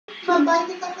Hey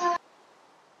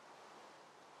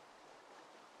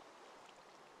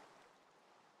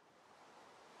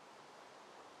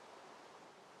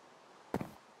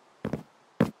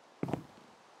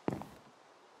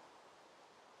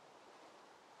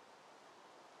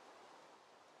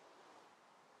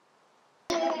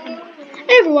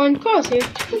everyone, Carlos here.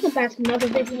 Welcome back to another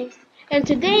video. And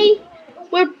today,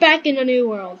 we're back in a new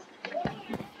world.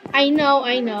 I know,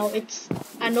 it's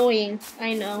annoying,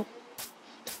 I know.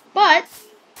 But,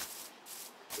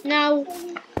 now,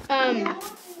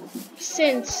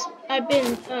 since I've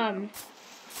been,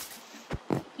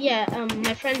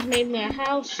 my friends made me a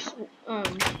house,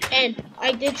 and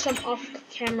I did some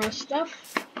off-camera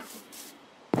stuff,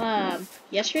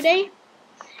 yesterday,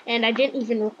 and I didn't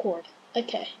even record.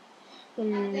 Okay.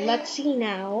 Let's see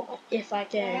now if I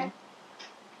can.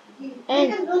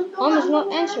 And Mom is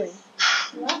not answering.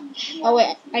 Oh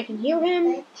wait, I can hear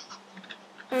him.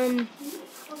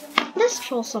 Let's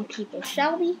troll some people,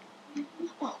 shall we?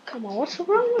 Oh come on, what's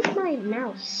wrong with my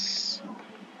mouse?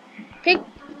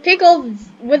 Pickle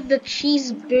with the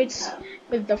cheese boots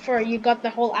with the fur. You got the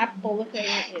whole apple looking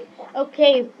at you.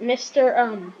 Okay, Mr.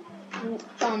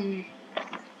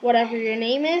 Whatever your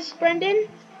name is, Brendan.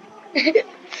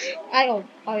 I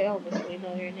obviously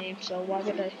know your name, so why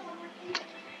would I?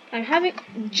 I'm having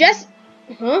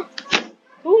huh?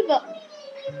 Who the?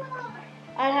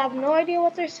 I have no idea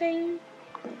what they're saying,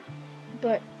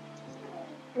 but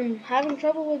I'm having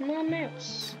trouble with my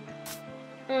mouse.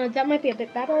 That might be a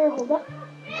bit better. Hold up.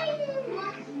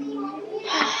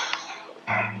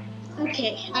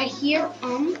 Okay, I hear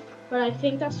but I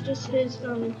think that's just his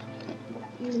and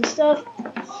stuff.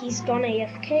 He's gone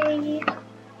AFK.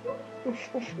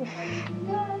 Oof, oof, oof.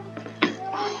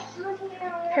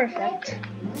 Perfect.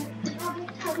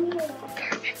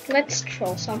 Let's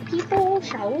troll some people,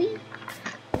 shall we?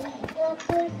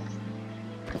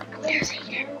 There's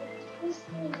Hayden.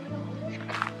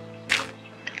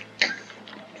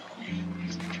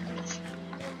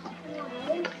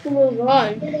 Move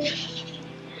on.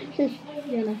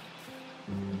 You know.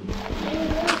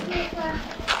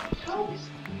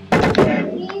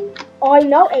 Oh, I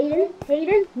know,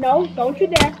 Hayden, no, don't you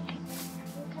dare.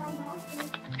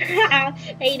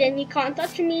 Hayden, you can't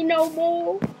touch me no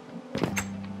more.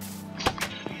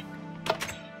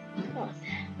 Oh,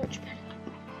 much better.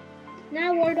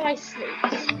 Now where do I sleep?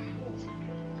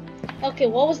 Okay,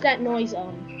 what was that noise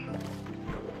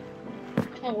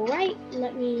Alright,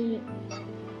 let me...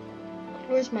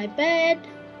 Where's my bed?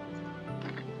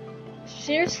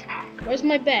 Seriously? Where's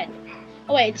my bed?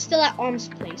 Oh wait, it's still at Arm's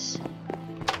place.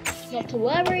 Not to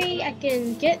worry, I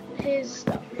can get his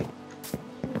stuff.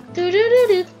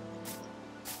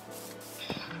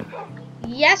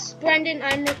 Yes, Brendan,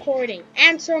 I'm recording.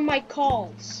 Answer my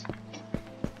calls.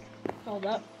 Hold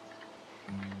up.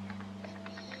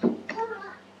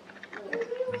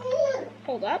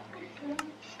 Hold up.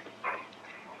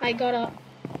 I gotta...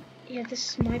 Yeah,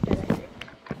 this is my bed, I think.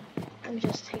 Let me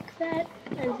just take that,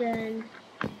 and then...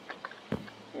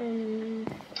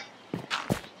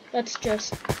 let's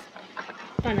just...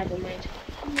 Oh, never mind.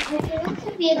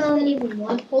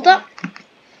 Hold up.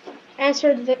 I'm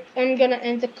gonna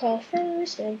end the call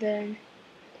first, and then...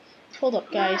 Hold up,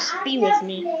 guys. Be with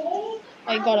me.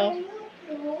 I gotta...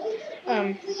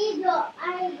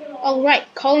 Alright,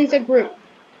 calling the group.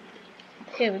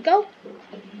 Here we go.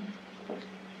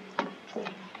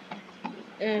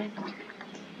 There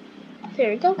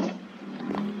we go.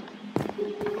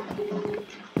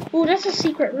 Ooh, that's a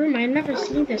secret room. I've never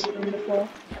seen this room before.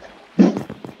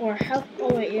 Or how?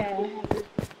 Oh wait, yeah.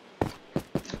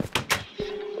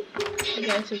 I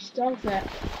guess it's done that.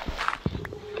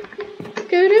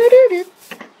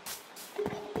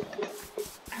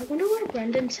 I wonder where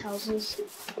Brendan's house is.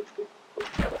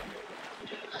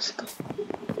 Let's go.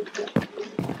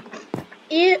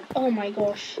 Oh my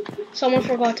gosh. Someone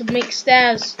forgot to make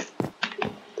stairs.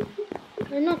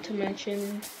 And not to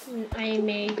mention,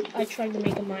 I tried to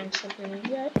make a mine something like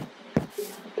that.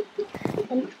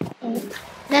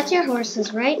 That's your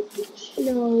horses, right?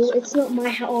 No, it's not my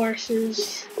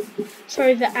horses.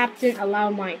 Sorry, the app didn't allow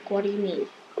Mike. What do you mean?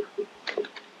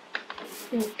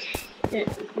 Okay,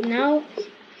 now...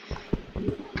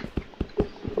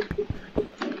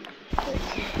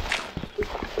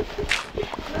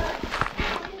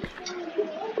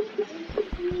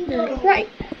 Right.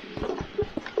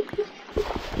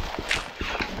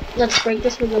 Let's break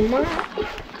this with a map.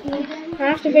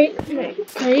 Activate.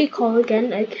 Okay, call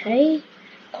again. Okay.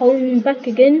 Calling back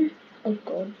again. Oh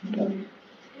god.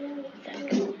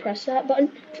 Press that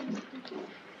button.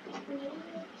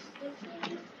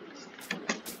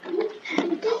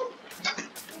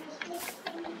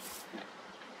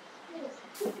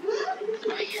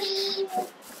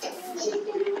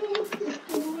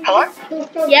 Hello?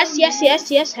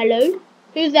 Yes, hello?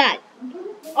 Who's that?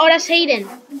 Oh, that's Hayden.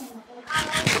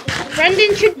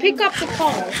 Brendan should pick up the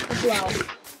call as well.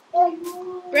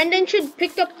 Brendan should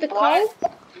pick up the call.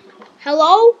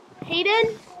 Hello?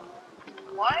 Hayden?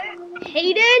 What?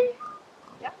 Hayden?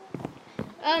 Yep.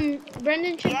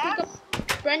 Brendan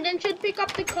should pick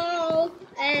up the call.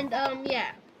 And,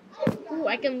 yeah. Ooh,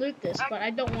 I can loot this, but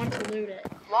I don't want to loot it.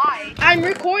 Why? I'm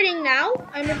recording now.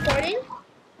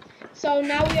 So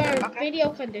now we are in video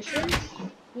conditions.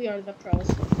 We are the pros.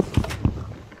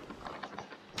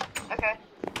 Okay.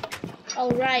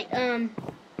 Alright, So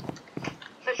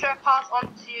should I pass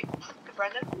on to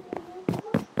Brendan?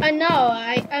 No,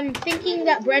 I'm thinking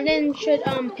that Brendan should,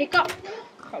 pick up.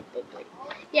 Probably.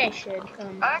 Yeah, he should,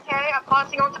 Okay, I'm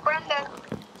passing on to Brendan.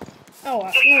 Oh,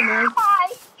 no, man.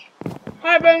 Hi.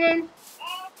 Hi, Brendan.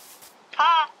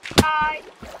 Hi.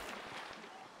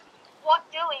 What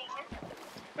doing?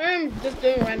 I'm just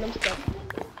doing random stuff.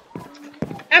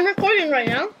 I'm recording right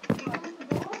now.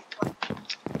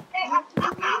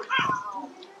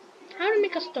 How to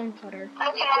make a stone cutter.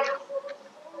 Okay.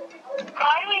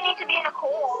 Why do we need to be in a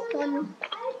call?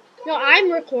 No,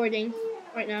 I'm recording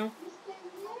right now.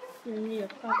 You need a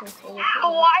proper call.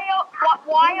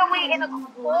 Why are we in a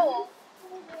call?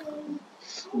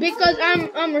 Because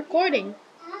I'm recording.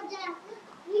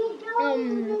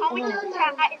 Are we just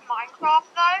chat in Minecraft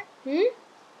though? Hmm?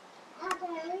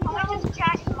 Are we just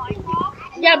chat in Minecraft?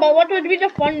 Yeah, but what would be the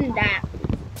fun in that?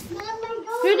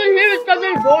 You can hear each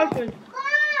other's voices.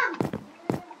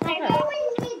 Okay.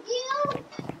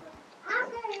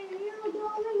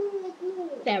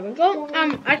 There we go. I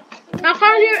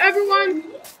can't hear everyone.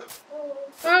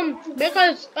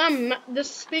 Because the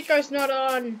speaker's not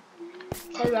on.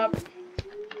 Hold up.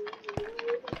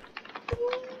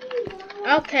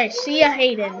 Okay, see ya,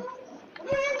 Hayden.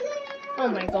 Oh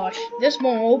my gosh, this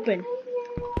won't open.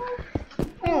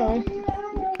 Oh,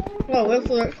 wait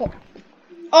for it.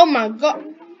 Oh my god,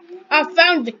 I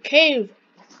found the cave.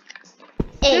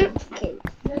 Cave.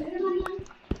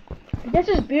 This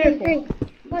is beautiful.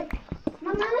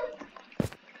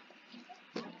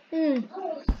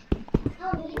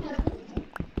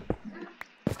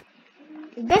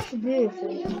 That's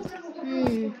beautiful.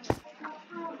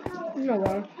 No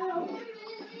way.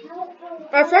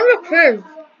 I found a cave.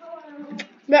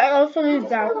 That also needs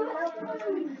that.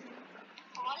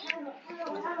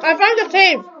 I found a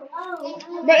cave,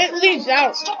 but it leads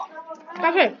out.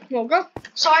 Okay, we'll go.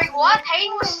 Sorry, what?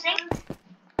 Hayden was saying.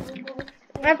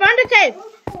 I found a cave,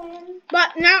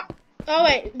 but now. Oh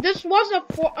wait, this was a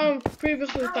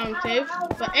previously found cave.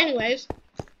 But anyways,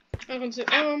 I can see.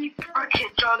 Okay,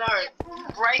 John,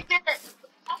 break it.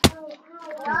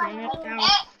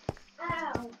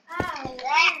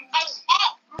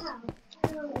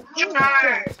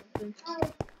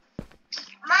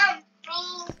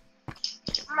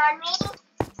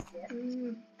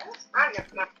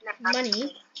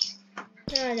 Money.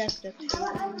 Oh, that's the.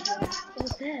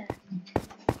 What's that?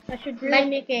 I should really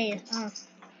make a.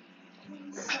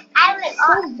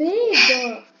 So big.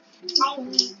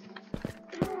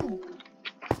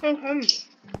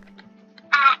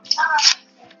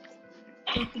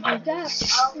 Need to do that.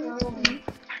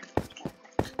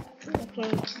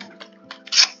 Okay.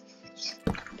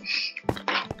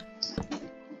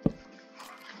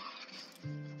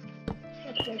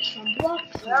 Let's put some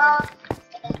blocks.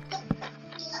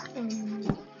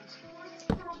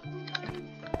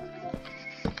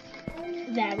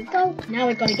 There we go. Now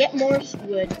we're gonna get more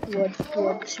wood.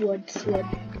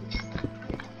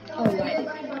 Alright.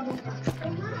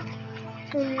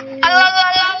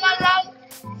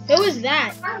 Who was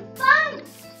that?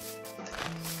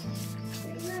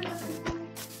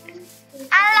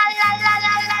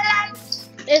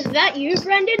 Is that you,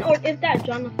 Brendan, or is that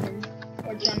Jonathan?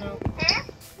 Or Jono?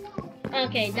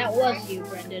 Okay, that was you,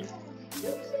 Brendan.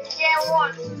 Yeah, it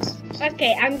was.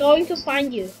 Okay, I'm going to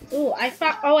find you. Ooh, I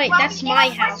found. Oh wait, that's my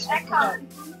house.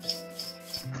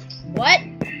 What?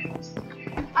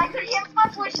 I could hear my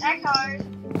voice echo.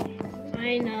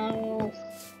 I know.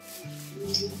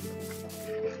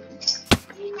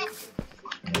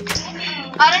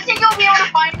 I don't think you'll be able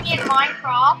to find me in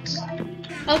Minecraft.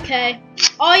 Okay.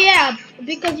 Oh yeah,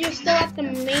 because you're still at the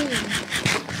main.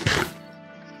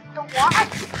 The what?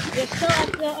 You're still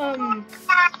at the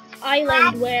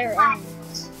island where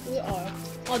we are.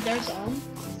 Oh, there's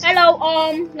Hello,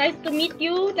 nice to meet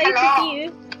you. Nice to see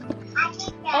you.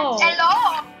 Oh.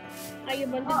 Hello. Are you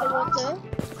under the water?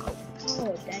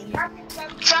 Oh, dang it.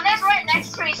 Jonah's right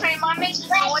next to me, so he might make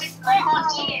noise I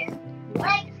can't hear.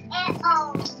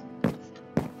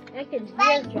 I can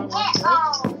hear Jonah's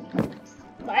voice.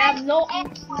 But I have no.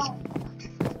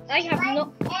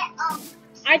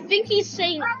 I think he's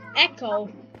saying echo.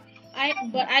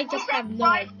 But I just have no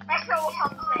idea.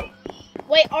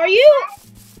 Wait, are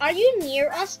you near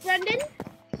us, Brendan?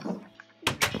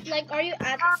 Like, are you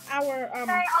at our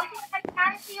I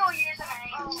can't see your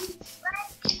username.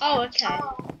 Oh, okay.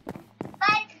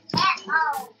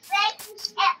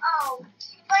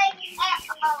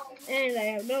 And I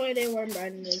have no idea where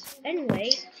Brendan is. Anyway,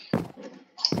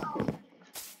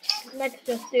 let's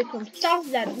just do some stuff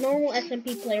that normal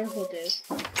SMP players will do.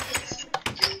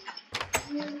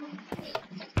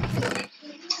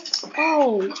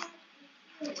 Oh.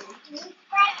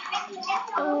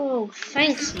 Oh,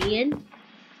 thanks, Ian.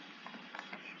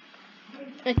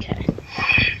 Okay.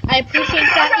 I appreciate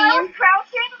that, I Ian. was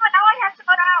crouching, but now I have to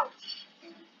go out.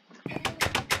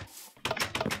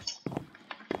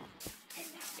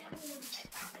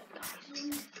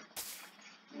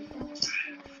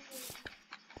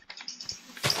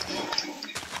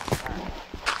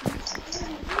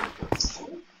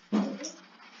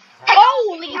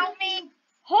 Holy! Help me!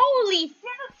 Holy!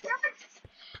 There's pillars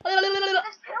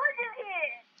in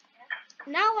here.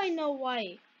 Now I know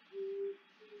why.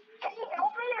 Can you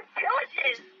help me? There's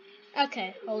pillages.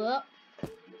 Okay, hold up.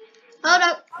 Hold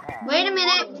up. Wait a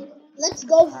minute. Let's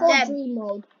go full Deb. dream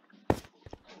mode.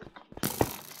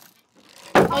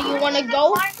 Oh, you wanna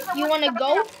go? You wanna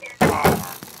go?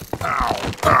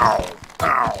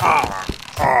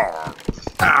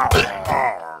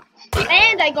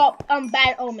 And I got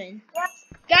bad omen.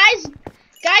 Guys,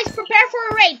 prepare for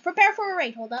a raid. Prepare for a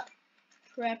raid. Hold up.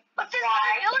 Prep. What's in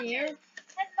the Here. villages?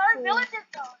 There's no villages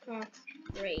though.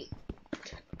 Raid.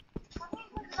 That means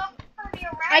there's not gonna be a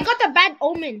raid. I got the bad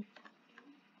omen.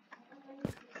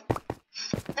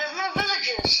 There's no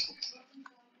villages.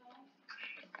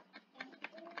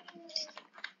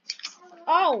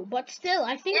 Oh, but still,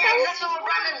 I think Yeah, that was. that's what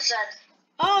Brandon said.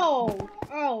 Oh.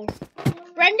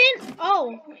 Brendan?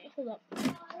 Oh, wait, hold up.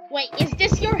 Wait, is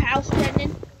this your house,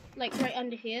 Brendan? Like right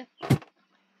under here? No,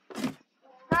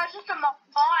 it's just a mine.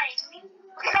 We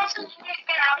can also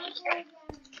get out of here.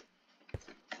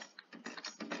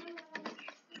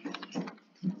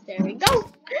 There we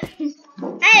go.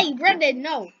 Hey, Brendan,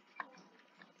 no.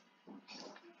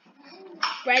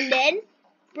 Brendan,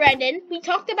 we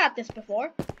talked about this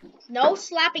before. No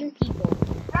slapping people.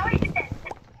 No, we didn't.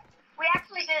 We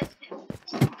actually did.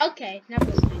 Okay, never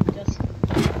mind. Just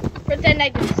pretend I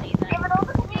didn't say that. Yeah, but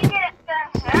also we get the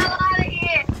hell out of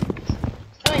here.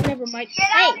 Alright, never mind. Get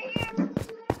out of Hey, here.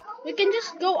 we can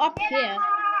just go up here. Get out.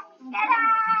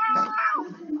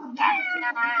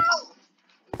 Get out.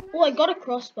 Oh, I got a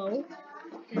crossbow.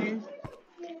 And,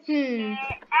 Get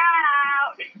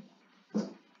out.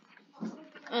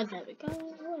 oh, there we go.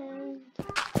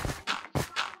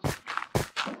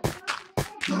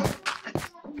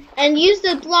 And use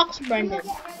the blocks, Brendan.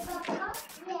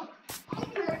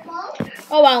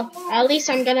 Oh well, at least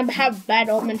I'm gonna have bad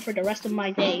omen for the rest of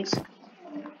my days.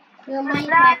 Your mic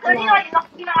Nah, it's only like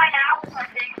 99 hours, I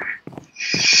think.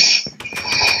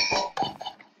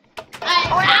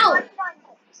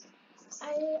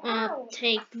 Ow!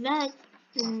 Take that.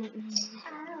 Hey,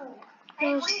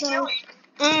 what are you doing?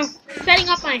 Setting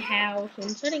up my house. I'm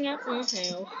setting up my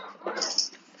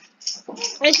house.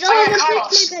 I still haven't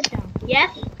placed my bed down.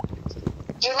 Yes?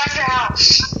 You like your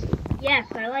house? Yes,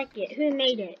 I like it. Who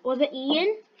made it? Was it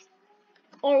Ian?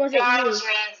 Or was it No, it you? was me.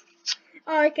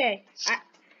 Oh, okay.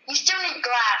 You still need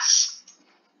glass.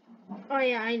 Oh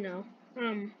yeah, I know.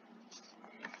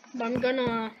 But I'm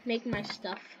gonna make my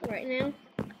stuff right now.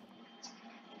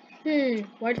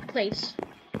 Where to place?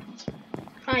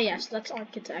 Ah yes, that's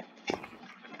architect.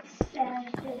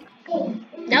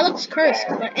 That looks cursed,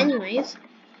 but anyways.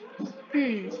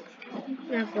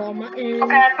 That's all my Okay,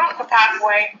 I built the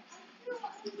pathway.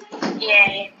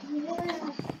 Yay.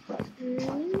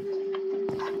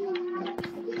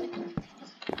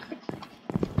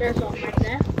 There's all my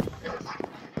death.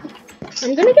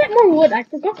 I'm gonna get more wood. I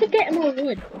forgot to get more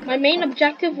wood. My main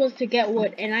objective was to get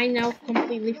wood, and I now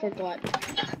completely forgot.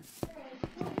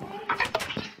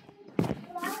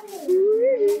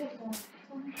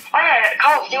 Oh yeah,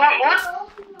 Carl, do you want wood?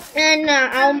 And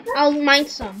I'll mine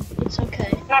some. It's okay.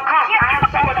 No, Carl, I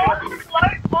have so much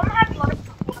wood.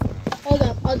 Hold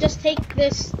up. I'll just take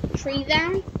this tree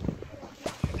down.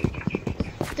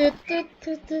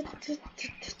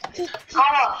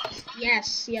 Carl,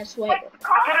 Yes, wait. put it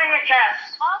in your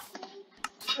chest.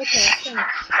 Okay,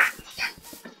 thanks.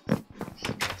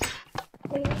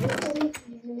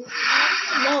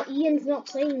 No, Ian's not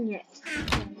playing yet.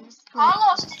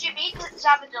 Carlos, did you meet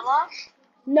Zabadilla?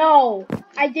 No,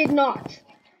 I did not.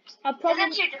 I'll probably.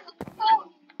 Isn't she difficult?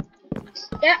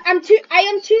 Yeah, I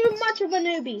am too much of a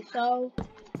newbie, so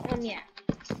yeah.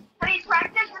 Please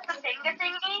practice with the finger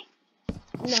thingy.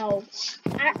 No.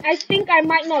 I think I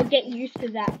might not get used to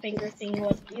that finger thing,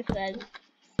 what you said.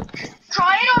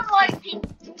 Try it on like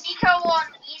Pico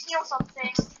on easy or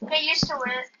something. Get used to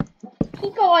it.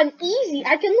 Pico on easy?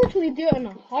 I can literally do it on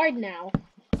a hard now.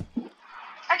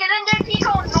 Okay, then do Pico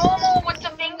on normal with the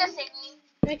finger thingy.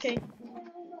 Okay.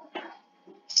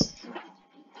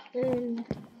 Come in.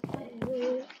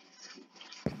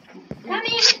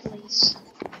 Please.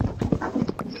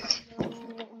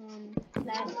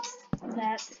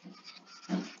 That.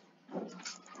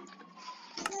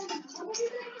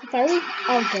 Very.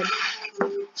 Oh, good.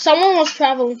 Someone was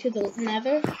traveling to the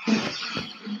Nether,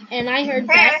 and I heard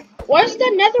that. Where's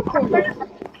the Nether portal?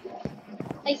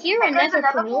 I hear a Nether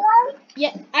portal.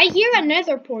 Yeah, I hear a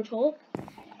Nether portal.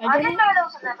 I didn't know there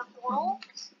was a Nether portal.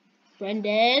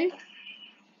 Brendan.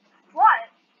 What?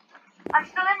 I'm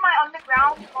still in my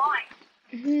underground mine.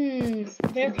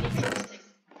 Very interesting.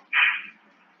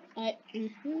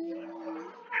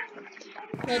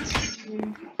 Let's see.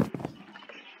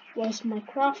 Where's my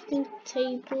crafting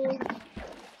table?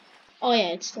 Oh yeah,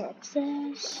 it's still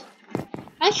upstairs.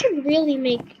 I should really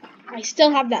make... I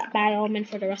still have that bad omen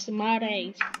for the rest of my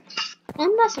days.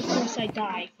 Unless, of course, I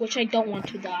die, which I don't want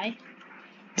to die.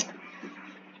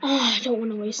 I don't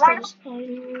want to waste those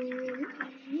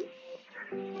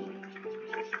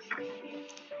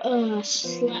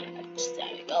slabs.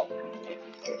 There we go.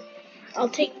 I'll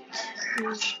take the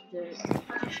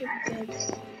good.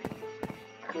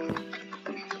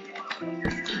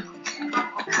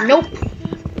 Nope.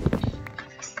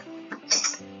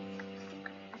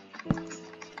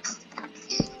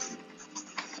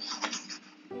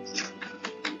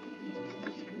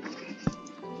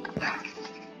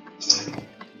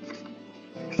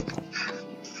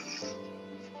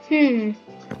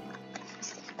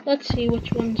 Let's see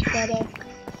which one's better.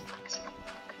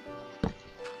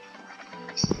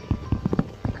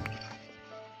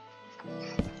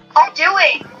 I'm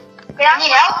doing. Get out of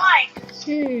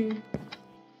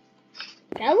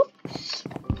That looks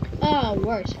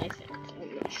worse, I think.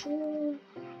 I'm not sure.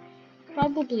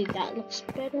 Probably that looks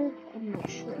better. I'm not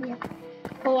sure.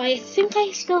 Oh, I think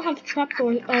I still have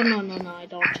trapdoor. Oh no, I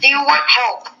don't. Do you want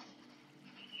help?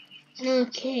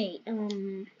 Okay,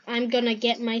 I'm gonna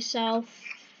get myself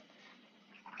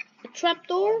a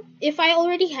trapdoor. If I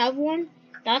already have one,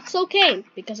 that's okay,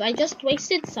 because I just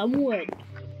wasted some wood.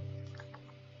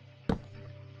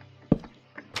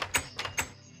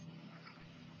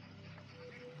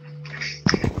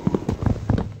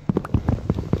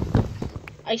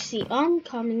 I see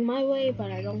coming my way,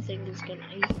 but I don't think it's gonna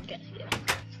even get here.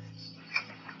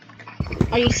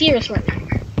 Are you serious right now?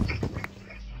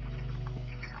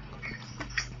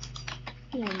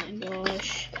 Oh my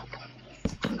gosh.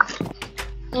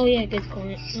 Oh yeah, good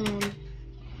point.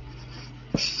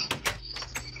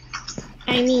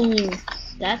 I mean,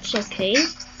 that's okay.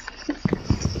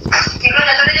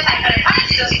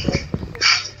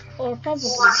 Or probably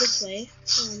this way.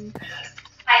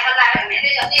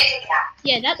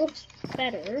 Yeah, that looks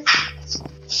better.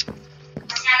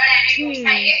 Who is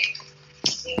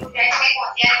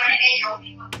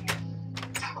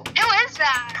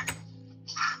that?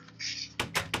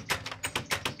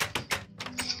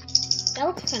 That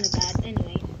looks kind of bad.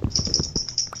 Anyway,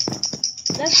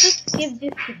 let's just give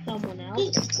this to someone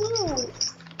else.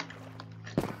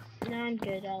 No, I'm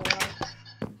good. I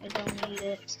don't need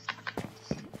it.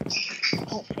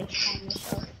 I'll FaceTime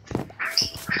myself.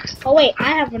 Oh wait,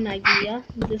 I have an idea.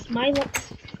 This might look...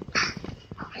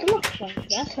 It looks like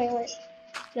that toilet.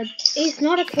 But it's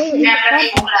not a toilet,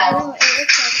 it's a carpet. I know, it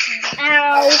looks like a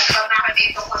Ow!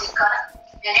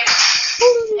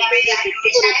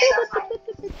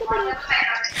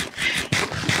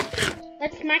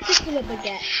 Let's smack it with a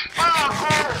baguette.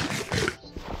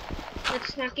 Let's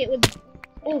smack it with...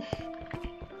 Oof.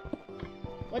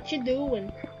 What you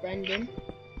doing, Brendan?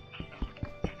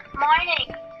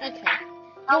 Mining. Okay.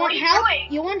 What are you doing?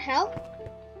 You want help?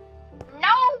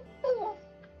 No!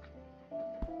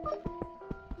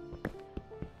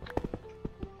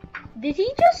 Did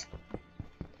he just...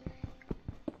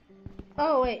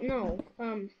 Oh, wait, no.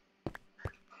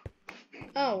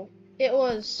 Oh, it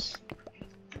was...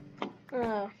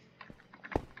 Why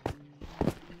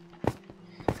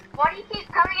do you keep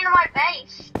coming into my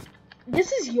base?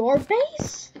 This is your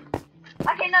base?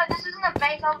 Okay, no, this isn't a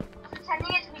base. I'm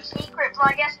pretending it to be secret,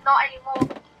 but I guess not anymore.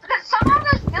 Because somehow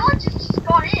those villagers just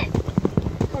got in.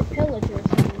 Or pillagers,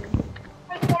 I mean.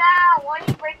 Hey, get out! Why are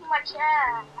you breaking my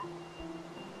chair?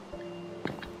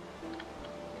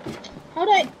 How'd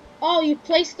I... Oh, you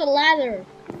placed the ladder.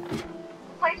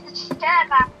 Place the chair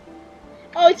back.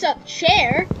 Oh, it's a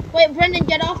chair? Wait, Brendan,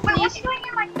 get off, Wait, please.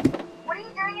 what are you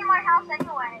doing in my house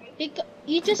anyway?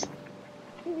 You just...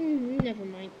 never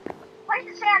mind. Place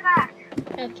the chair back.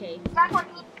 Okay. Back on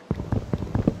me.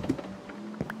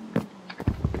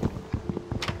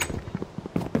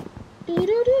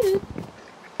 Doo-doo-doo-doo.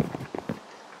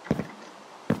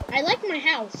 I like my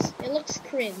house. It looks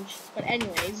cringe. But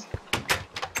anyways.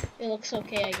 It looks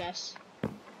okay, I guess.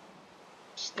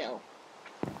 Still.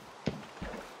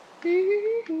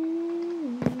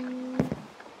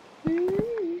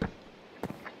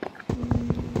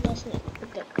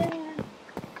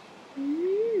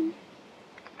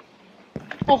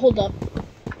 Oh, hold up.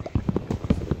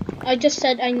 I just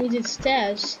said I needed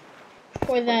stairs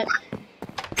for that.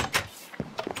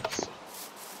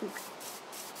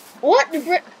 What?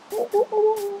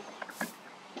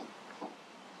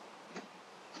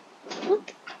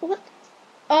 What?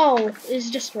 Oh, it's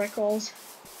just Rickles.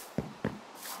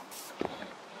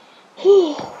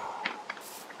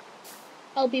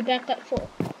 I'll be back at 4.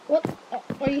 What?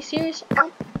 Are you serious?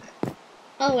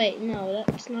 Oh wait, no,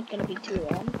 that's not gonna be too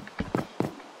long.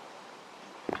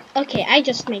 Okay, I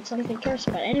just made something curse,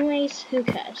 but anyways, who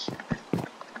cares?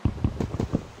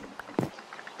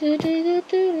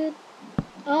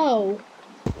 Oh.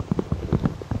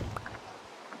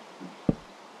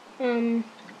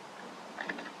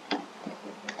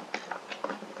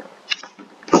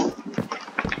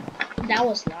 That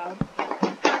was loud. I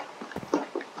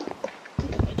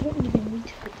don't even need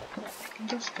to hit that. I can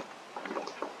just...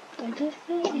 Do I do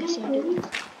that? Yes, I do.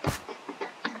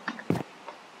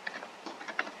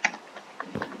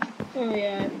 Oh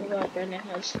yeah, I forgot Brendan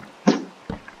has.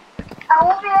 I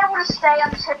won't be able to stay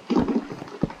until...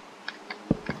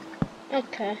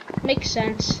 Okay, makes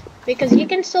sense. Because you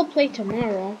can still play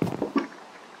tomorrow.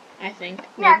 I think.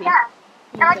 Yeah, Maybe. I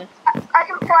can. Okay. And I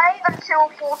can play until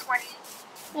 4:20.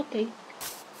 Okay.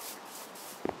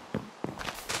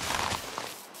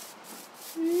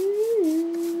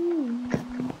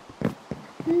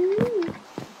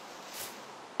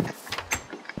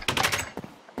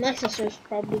 My sister's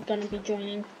probably gonna be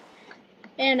joining,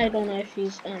 and I don't know if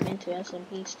he's into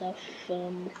SMP stuff. I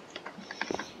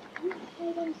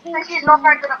don't think She's not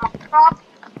very good at Minecraft.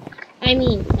 I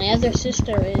mean, my other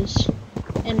sister is,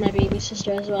 and my baby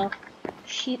sister as well.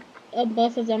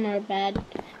 Both of them are bad.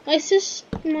 My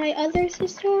other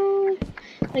sister,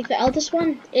 like the eldest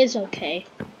one, is okay.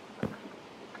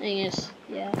 I guess,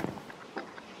 yeah.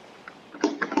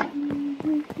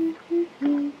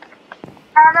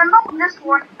 I remember this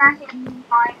one back in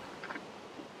mine.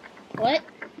 What?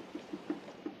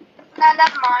 No,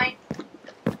 never mind.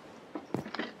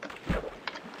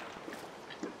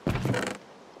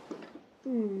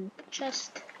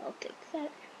 Chest. I'll take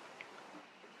that.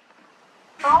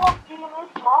 Oh, do you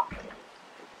need block?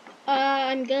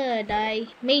 I'm good. I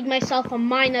made myself a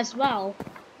mine as well.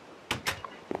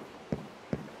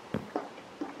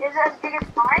 Is it as big as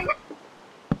mine?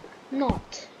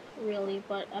 Not really,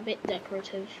 but a bit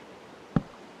decorative.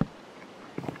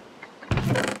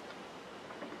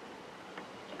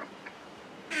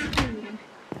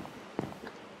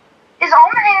 Is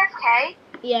Owen AFK?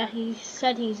 Yeah, he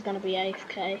said he's gonna be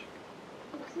AFK.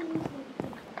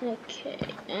 Okay,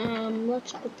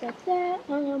 let's put that there.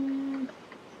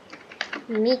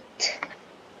 Meat.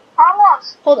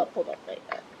 Carlos, Hold up,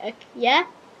 wait. Yeah?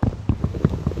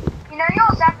 you know your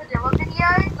Zapadilla video?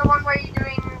 The one where you're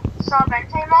doing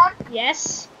Sarvente mod?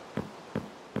 Yes?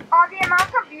 Are the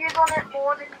amount of views on it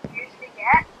more than you usually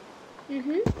get?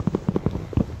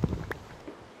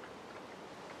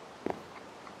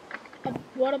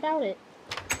 What about it?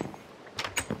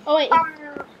 Oh wait. The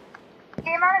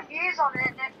amount of views on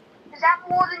it, is that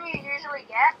more than you usually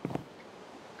get?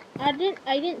 I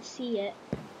didn't see it.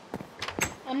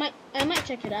 I might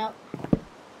check it out.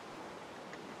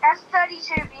 That's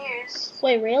 32 views.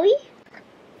 Wait, really?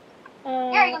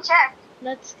 Yeah, you can check.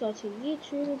 Let's go to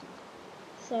YouTube.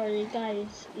 Sorry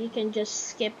guys, you can just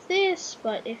skip this,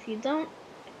 but if you don't,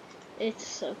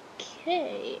 it's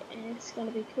okay. It's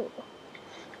gonna be cool.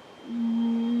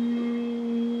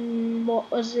 What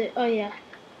was it? Oh yeah.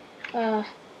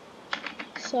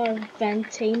 Sorry,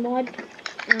 Vente mod.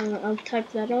 I'll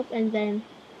type that up and then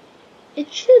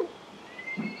it should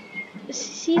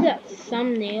see that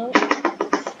thumbnail.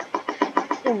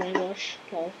 Oh my gosh.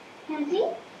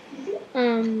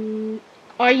 Okay.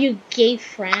 Are you gay,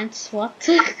 France? What?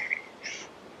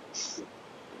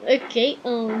 Okay,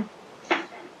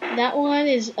 that one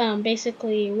is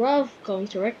basically rough, going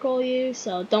to rickroll you,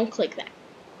 so don't click that.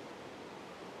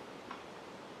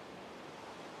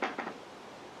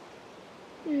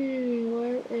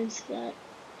 Where is that?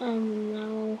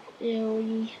 No,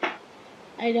 ew.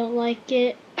 I don't like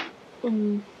it.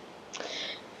 Dang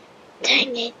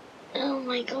it. Oh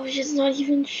my gosh, it's not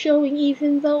even showing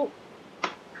even though.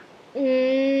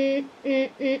 Yes.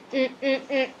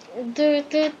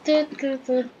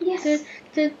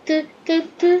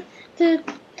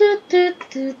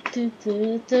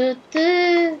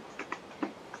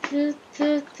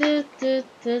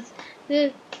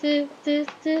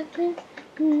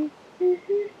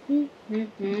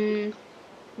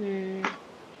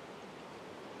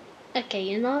 Okay,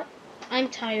 you know what? I'm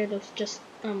tired of just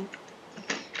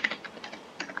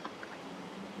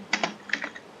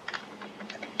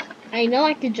I know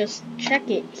I could just check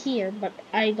it here, but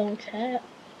I don't have.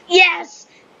 Yes!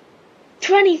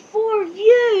 24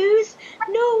 views!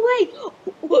 No way!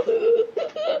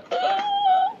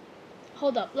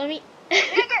 Hold up, let me. Did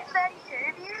it get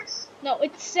 32 views? No,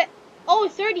 it's set. Oh,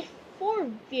 34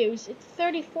 views. It's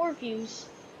 34 views.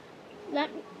 Let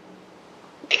me.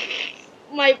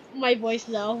 my voice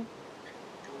now.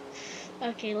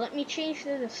 Okay, let me change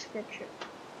the description.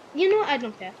 You know, I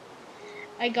don't care.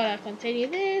 I gotta continue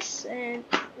this and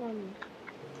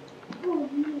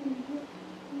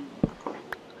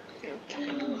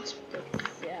okay, let's put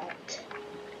that.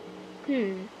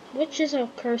 Which is a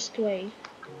cursed way?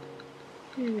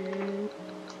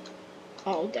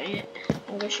 Oh dang it!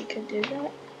 I wish you could do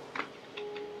that.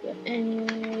 But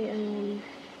anyway,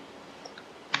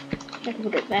 I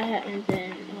can put that and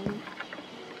then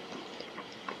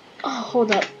oh,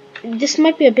 hold up. This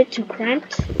might be a bit too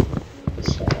cramped,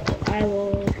 so I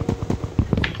will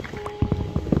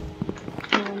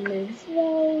move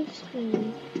those.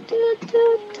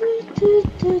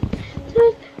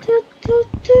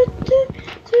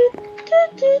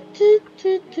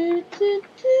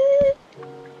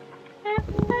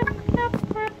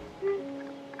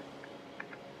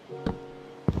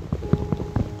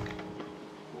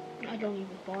 I don't even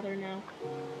bother now.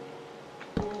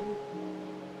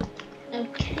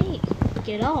 Okay,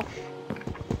 get off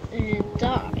and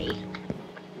die.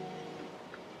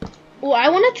 Oh, I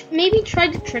want to maybe try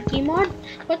the tricky mod.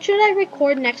 What should I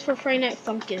record next for Friday Night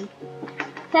Funkin'?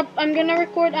 I'm gonna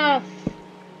record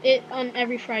it on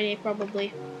every Friday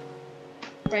probably.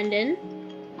 Brendan?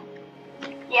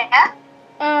 Yeah?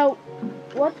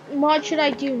 What mod should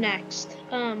I do next?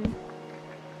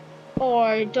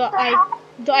 Or do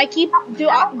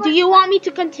you want me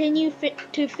to continue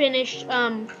to finish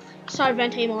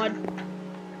Sarvente mod?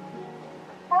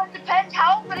 Well, it depends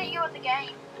how good are you at the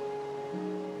game.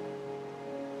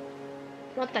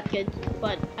 Not that good,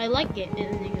 but I like it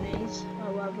anyways.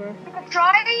 However,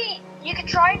 You could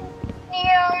try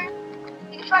Neo.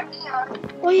 You could try Neo.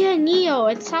 oh yeah, Neo.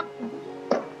 It's not.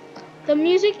 The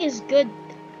music is good.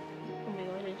 Oh my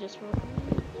god, I just wrote.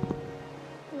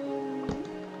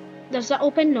 Does that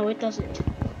open? No, it doesn't.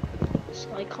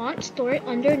 So I can't store it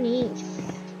underneath.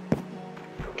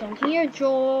 Come here,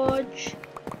 George.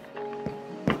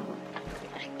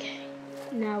 Okay.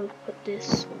 Now we put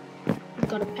this. We've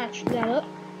got to patch that up.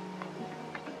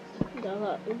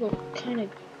 That'll look kind of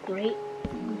great,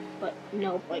 but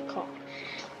nope, I can't.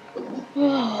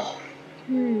 Oh,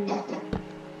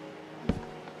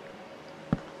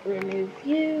 Remove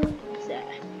you. That.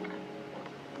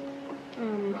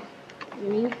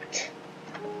 Neat.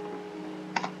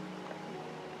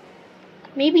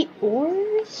 Maybe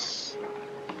ores?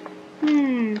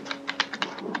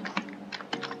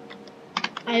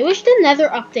 I wish the Nether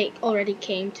update already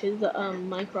came to the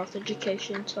Minecraft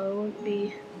education, so it wouldn't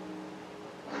be.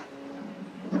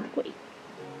 Wait.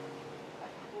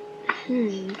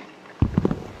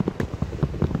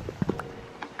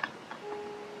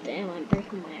 Damn, I'm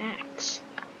breaking my axe.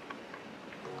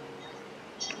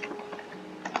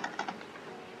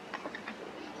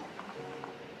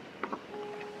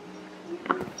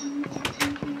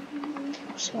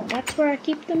 So that's where I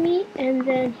keep the meat, and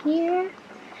then here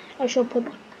I shall put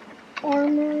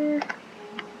armor.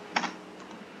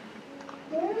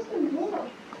 Where's the milk?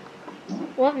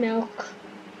 What milk?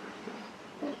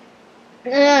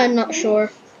 I'm not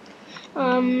sure.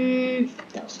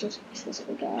 That was just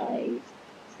accessible, guys.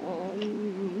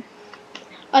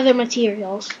 Other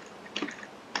materials.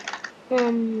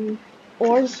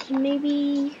 Ores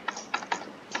maybe.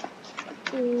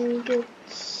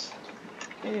 Ingots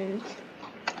and.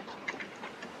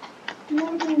 And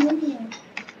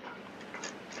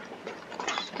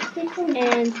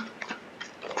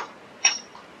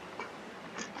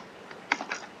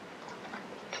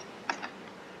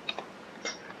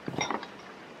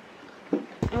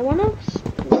I want to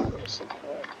split this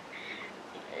apart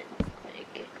and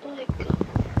make it like.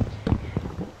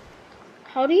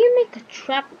 How do you make a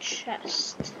trap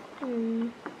chest? I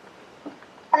think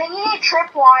you need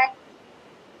tripwire.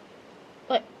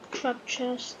 Like trap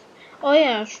chest. Oh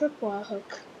yeah, tripwire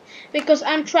hook. Because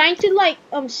I'm trying to like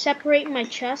separate my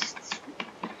chests.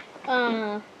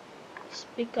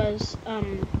 Because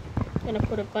I'm gonna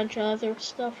put a bunch of other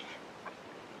stuff.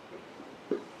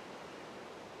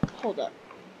 Hold up.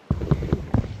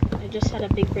 I just had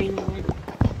a big brain moment.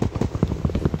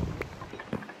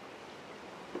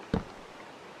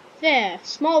 There,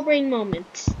 small brain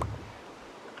moment.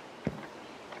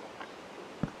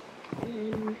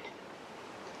 And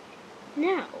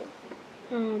now,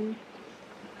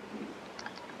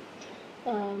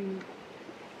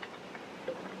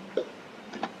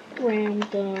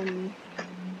 random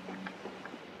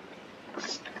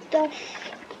stuff.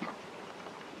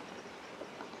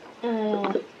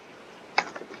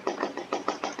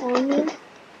 Armor,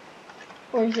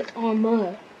 or is it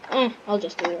armor? I'll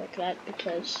just do it like that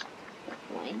because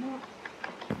why not?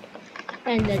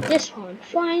 And then this one,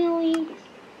 finally.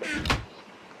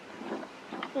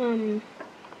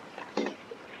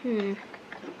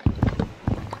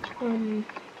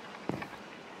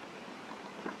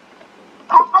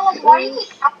 Carlos, why do you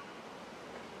keep?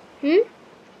 Hmm?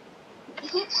 You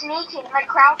keep sneaking, like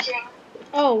crouching.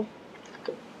 Oh.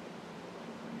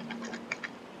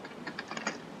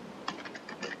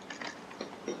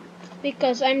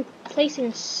 Because I'm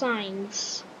placing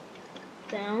signs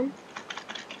down.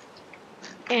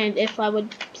 And if I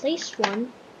would place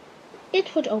one,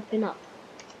 it would open up.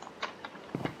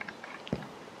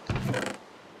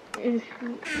 Okay.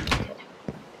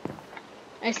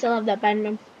 I still have that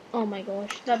bad oh my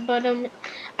gosh, that bottom.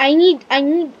 I need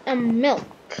milk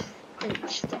and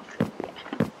stuff.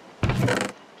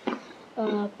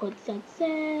 Yeah. Put that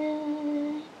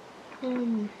there.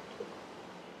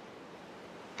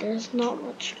 There's not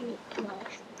much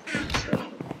left. So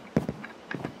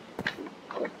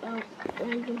put out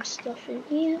random stuff in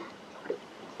here.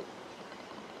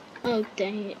 Oh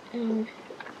dang it.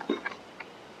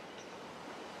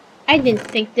 I didn't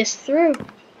think this through.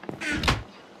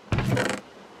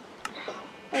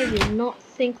 I did not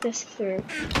think this through.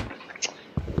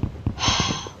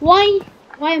 Why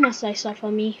must I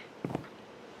suffer me?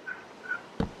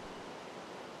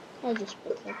 I'll just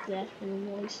put that there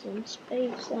and waste some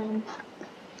space.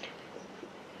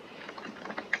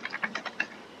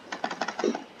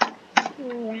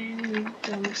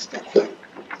 Random stuff. There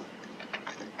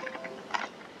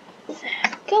we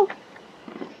go.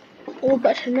 All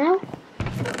better now.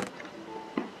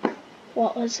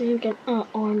 What was it again?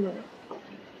 Armor.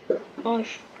 Oh,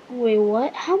 wait,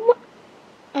 what? How much?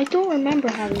 I don't remember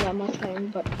having that much iron,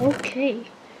 but okay.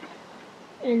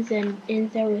 And then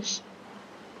there is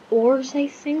ores, I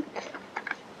think.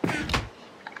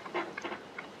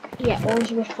 Yeah,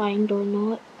 ores refined or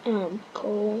not.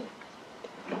 Coal.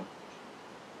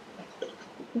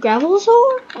 Gravel's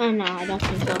ore? Oh no, I don't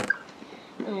think so.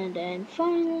 And then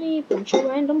finally, a bunch of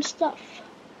random stuff.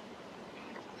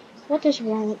 What is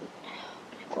wrong with?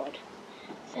 Oh my god.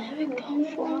 There we go.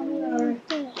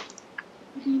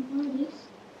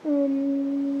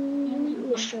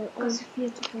 Sure.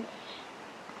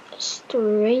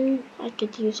 String. I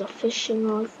could use a fishing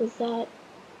rod for that.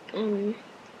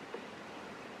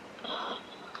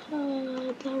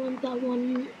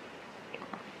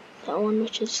 That one,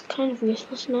 which is kind of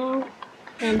useless now.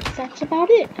 And that's about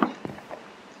it.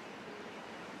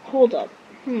 Hold up.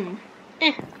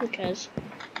 Because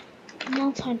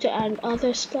now time to add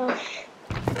other stuff.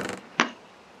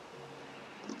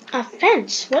 A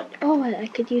fence? What? Oh, I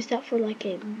could use that for like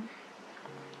a...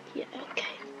 Yeah,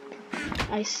 okay.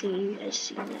 I see now,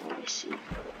 I see.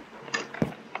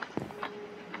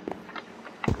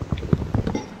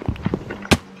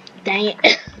 Dang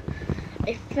it.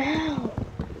 I fell.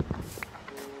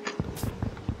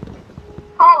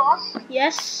 Carlos?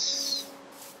 Yes?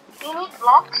 You need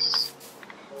blocks?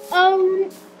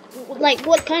 Like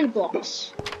what kind of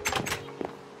blocks?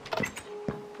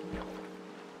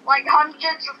 Like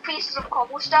hundreds of pieces of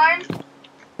cobblestone?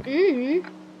 I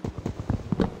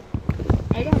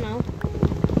don't know.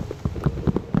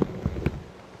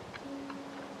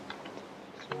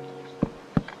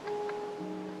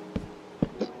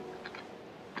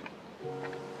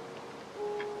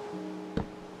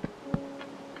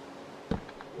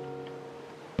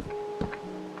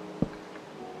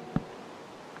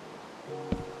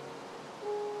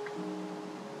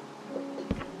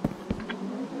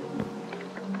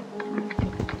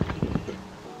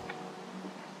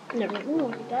 Never knew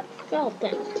how that felt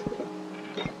then.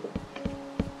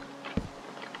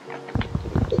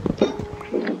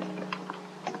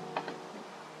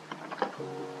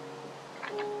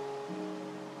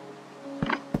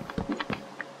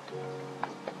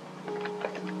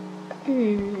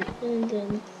 and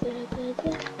then wait.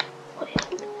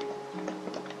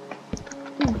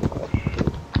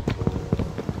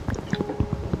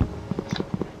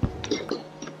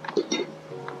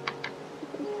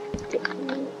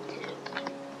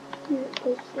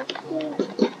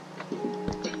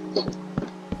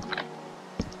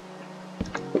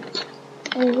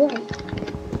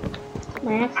 Alright.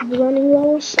 My axe is running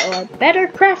low, so I better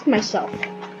craft myself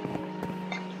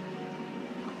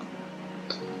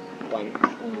one.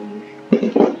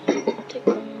 Take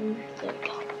on the top.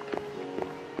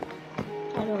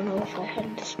 I don't know if I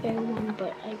had the spare one,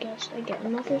 but I guess I get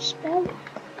another spell.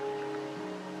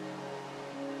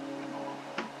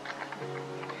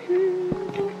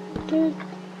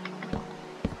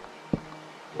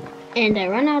 And I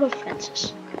run out of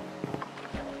fences.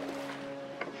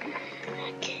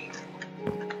 Okay.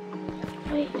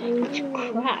 Wait, I need to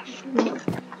craft, not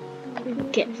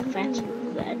get fences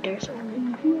with that dirt on it.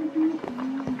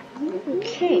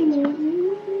 Okay.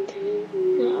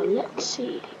 Now let's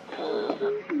see.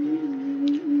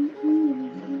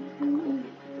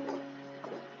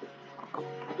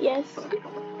 Yes.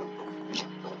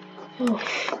 Oh,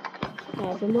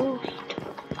 never mind.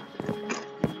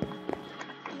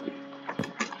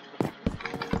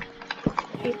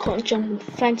 You can't jump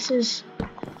fences,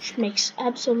 which makes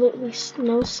absolutely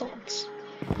no sense.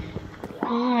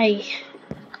 Why?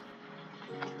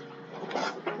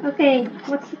 Okay,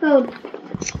 what's the code?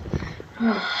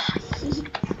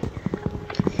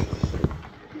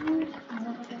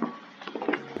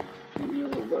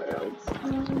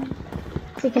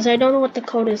 Because I don't know what the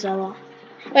code is, Ella.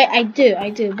 Wait, I do,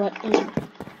 but I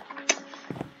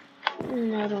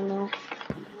don't know.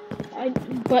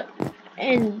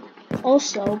 And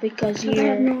also because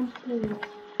you're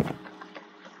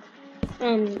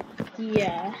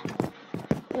yeah.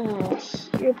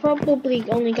 You're probably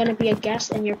only gonna be a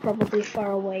guest, and you're probably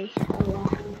far away,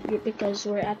 because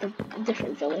we're at a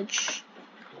different village.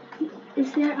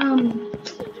 Is there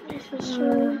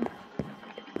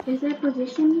is there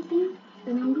position thing?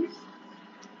 The numbers?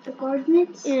 The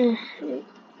coordinates?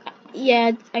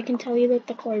 Yeah, I can tell you what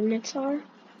the coordinates are.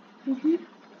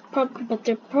 But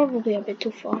they're probably a bit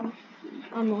too far.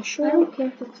 I'm not sure. I don't care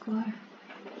if it's far.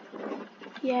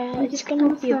 Yeah, it's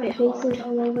gonna be a bit hard.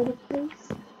 All over the place.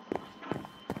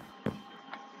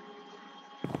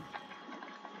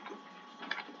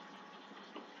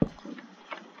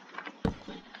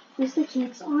 Is the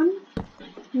cheats on?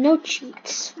 No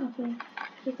cheats. Okay.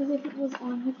 Because if it was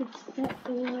on, you could set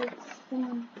the word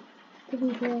spawn to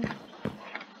be there.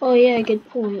 Oh yeah, good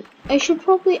point. I should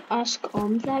probably ask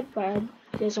that, but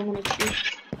he doesn't want to cheat.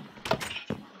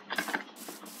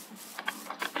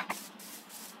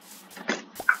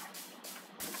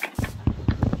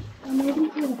 I'm waiting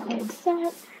for the code.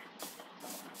 That.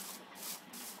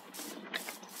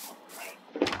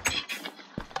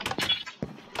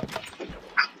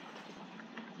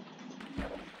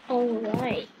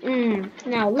 Alright.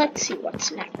 Now let's see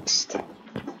what's next. I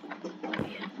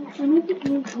need to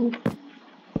drink hope.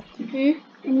 I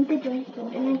need to drink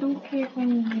hope, and I don't care if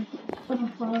I'm gonna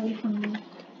fall away from you.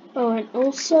 Oh, and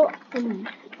also,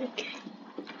 okay.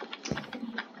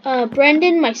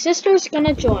 Brendan, my sister's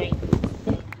gonna join.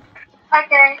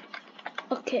 Okay.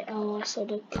 Okay, so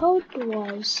the code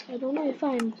was, I don't know if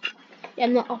I'm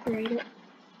not operator.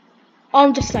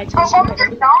 I'm just like to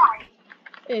die.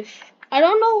 If, I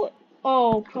don't know,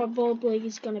 probably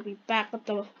he's gonna be back at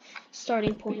the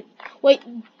starting point. Wait,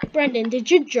 Brendan,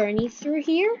 did you journey through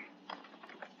here?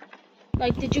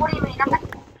 Like, did you? What do you mean?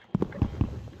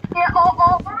 Yeah,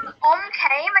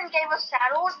 came and gave us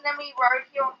saddles, and then we rode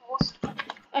here on horse.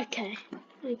 Okay,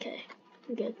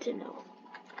 good to know.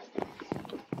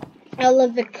 Ella,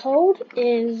 the code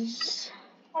is...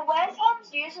 Hey, where's Om's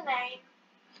username?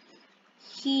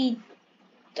 He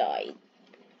died.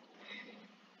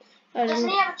 Doesn't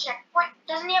he have a checkpoint?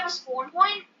 Doesn't he have a spawn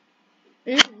point?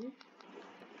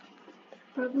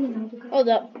 Probably not. Hold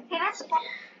up.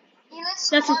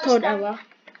 That's a code, Ella.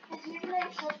 His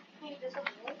username should be visible.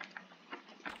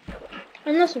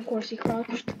 Unless, of course, he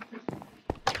crouched.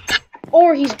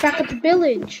 Or he's back at the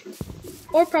village.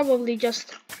 Or probably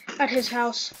just at his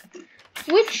house.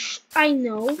 Which I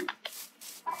know.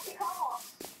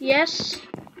 Yes.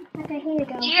 Okay, here you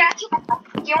go. Do you want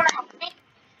to help me?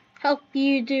 Help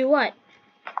you do what?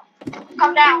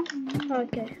 Come down.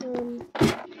 Okay.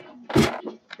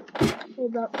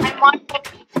 Hold up. I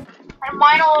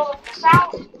mine all of this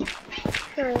out.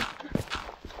 Sure.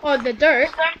 Oh, the dirt.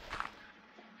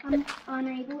 I'm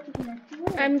unable to connect to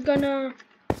it. I'm gonna...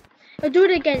 I'll do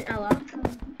it again, Ella.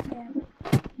 Yeah.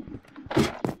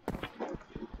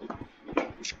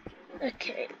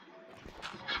 Okay.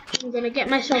 I'm I'm gonna get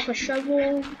myself a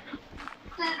shovel.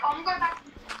 I'm going back.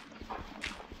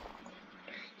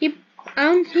 He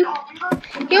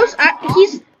was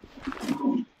he's.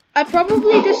 I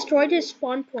probably destroyed his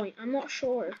spawn point. I'm not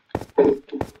sure.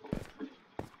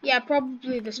 Yeah, I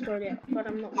probably destroyed it, but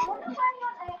I'm not sure.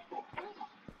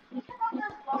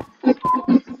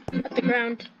 At the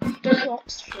ground, there's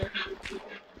blocks. Sure.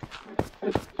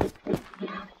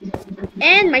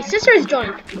 And my sister has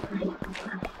joined.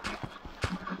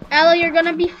 Ella, you're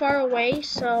gonna be far away,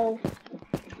 so.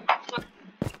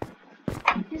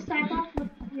 Just type off what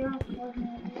your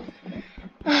coordinate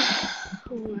is.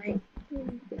 Alright.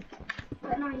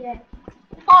 But not yet.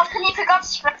 Oh, can you pick up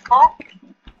straight up?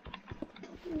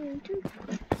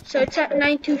 So it's at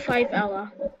 925,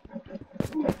 Ella.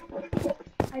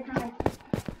 I died.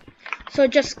 So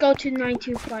just go to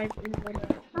 925 and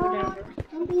whatever.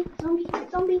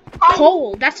 Zombie.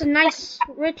 Coal. That's a nice,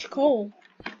 rich coal.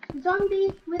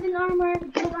 Zombie with an armor,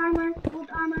 gold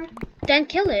armor. Then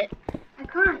kill it. I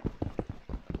can't.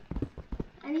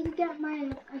 I need to get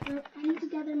I need to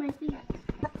gather my things.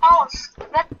 Oh,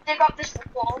 let's dig up this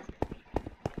wall.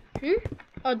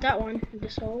 Oh, that one.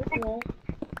 This whole wall.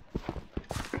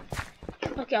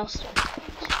 Okay, I'll start.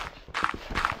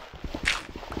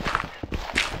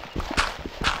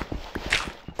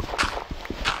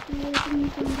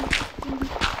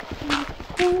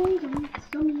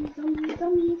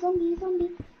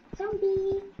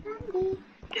 Zombie.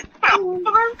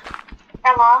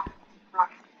 Ella.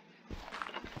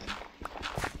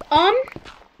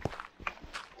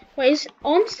 Wait, is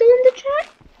still in the chat?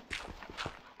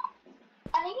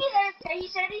 I think he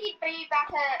said he'd be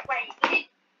back at, wait, did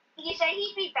he say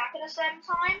he'd be back at a certain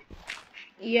time?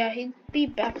 Yeah, he'd be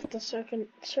back at a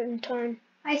certain time.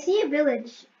 I see a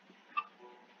village.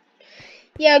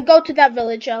 Yeah, go to that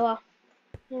village, Ella.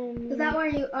 Is that where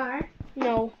you are?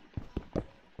 No.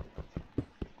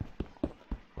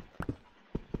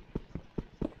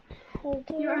 Hold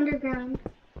on. You're underground.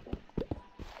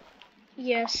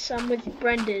 Yes, I'm with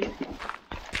Brendan.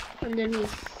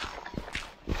 Underneath.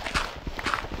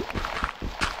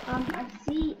 I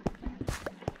see.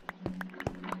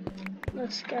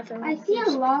 Let's gather. I see a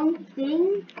long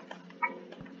thing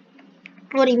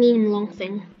What do you mean, long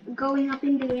thing? going up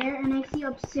in the air, and I see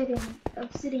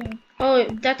obsidian. Oh,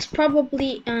 that's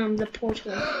probably the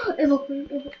portal. Evoker.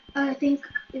 I think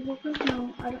Evoker.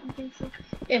 No, I don't think so.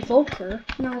 Evoker.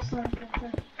 No, it's not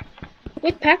Evoker.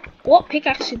 What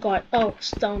pickaxe you got? Oh,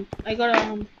 stone. I got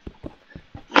a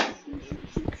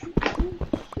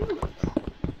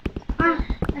Ah,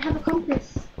 I have a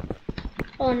compass.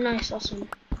 Oh, nice, awesome.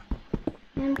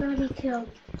 I'm gonna be killed.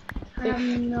 I have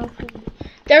no food.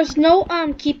 There's no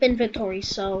keep inventory,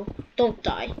 so don't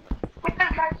die.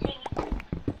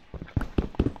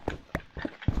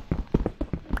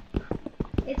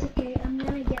 It's okay. I'm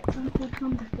gonna get some food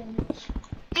from the village.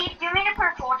 Do you mean to put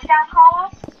a torch down,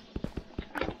 Carlos?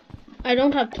 I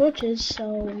don't have torches,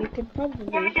 so you could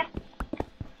probably.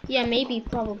 Yeah, maybe,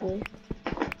 probably.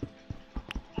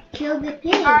 Kill the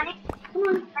pig. I need Come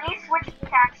on. to switch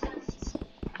pickaxes.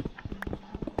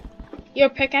 Your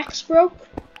pickaxe broke?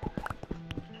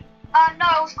 No,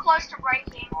 it was close to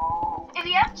breaking. If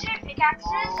you have two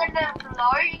pickaxes and they're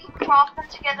below, you can craft them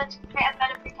together to get a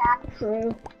better pickaxe.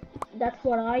 True. That's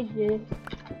what I did.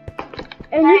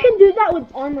 And you can do that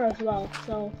with armor as well,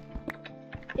 so.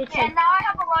 It's Yeah, like, now I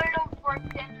have a load of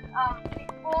broken,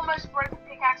 almost broken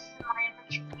pickaxes in my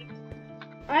inventory.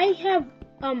 I have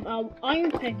an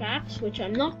iron pickaxe, which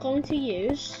I'm not going to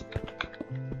use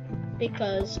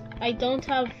because I don't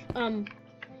have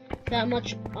that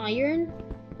much iron.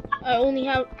 I only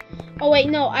have. Oh wait,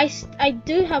 no, I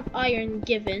do have iron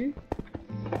given,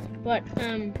 but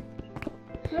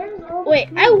wait,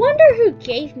 I wonder who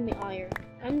gave me iron.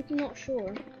 I'm not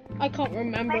sure. I can't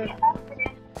remember.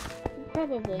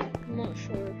 Probably, I'm not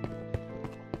sure.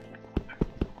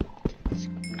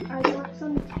 I want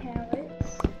some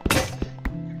carrots.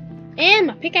 And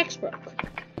my pickaxe broke.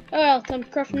 Oh well, time to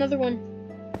craft another one.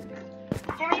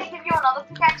 Do you want me to give you another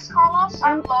pickaxe, Carlos? I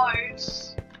have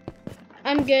loads.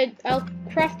 I'm good. I'll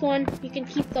craft one. You can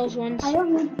keep those ones. I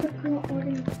don't need to put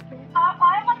ordering.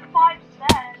 I have like 5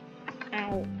 spares.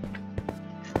 Ow.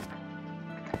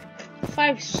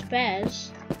 5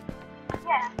 spares?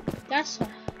 Yeah. That's a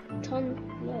ton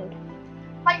load.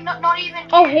 Like, not even.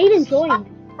 Oh, Hayden joined.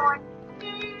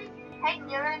 Hayden,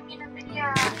 you're in a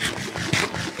video.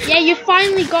 Yeah, you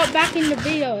finally got back in the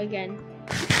video again.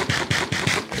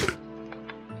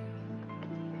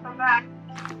 Come back.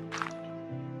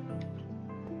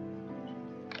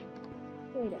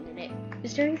 Wait a minute.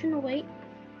 Is there even a wait?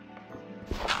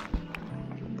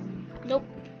 Nope.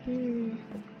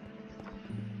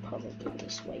 probably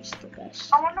this way's the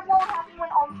best. I wonder what would happen when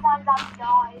my dad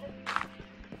died.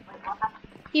 Wait, what happened?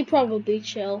 He'd probably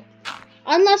chill.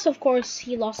 Unless, of course,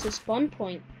 he lost his spawn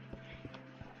point.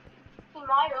 He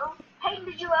might have. Hey,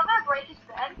 did you ever break his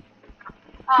bed?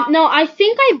 No, I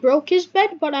think I broke his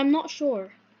bed, but I'm not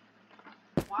sure.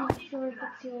 Why Not would you sure do if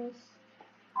that? it's yours.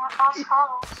 Ask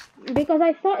Carlos. Because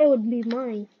I thought it would be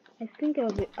mine. I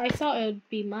thought it would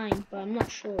be mine, but I'm not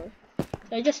sure.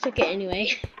 So I just took it anyway.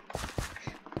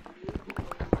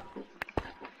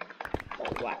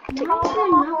 Oh, wow.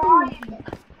 Nothing.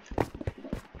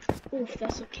 Oof,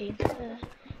 that's okay.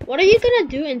 What are you gonna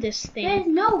do in this thing? There's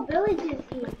no villages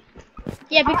here.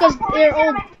 Yeah, because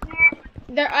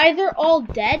they're either all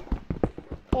dead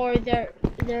or there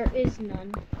is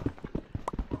none.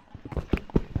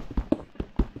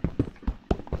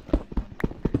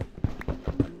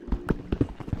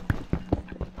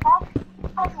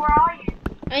 Where are you?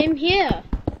 I am here.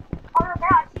 Oh, yeah,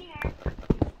 I see you.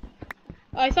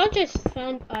 I thought I just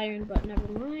found iron, but never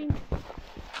mind.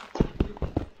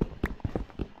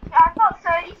 Yeah, I've got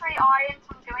 33 iron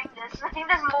from doing this. I think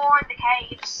there's more in the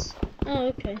caves. Oh,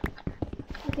 okay.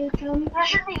 Okay, tell me. There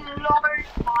should be loads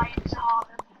of mines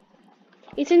harder.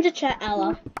 It's in the chat,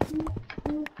 Ella.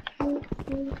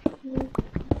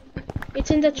 It's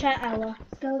in the chat, Ella.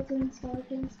 Skeleton,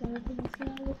 skeleton, skeleton,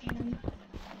 skeleton.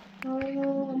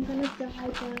 Oh, I'm gonna die.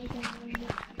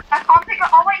 I can't pick up.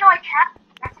 Oh, wait, no, I can't.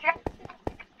 I have to get.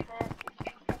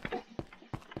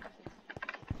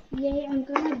 Yay, I'm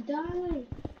gonna die.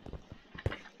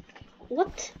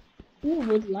 What? Who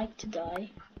would like to die?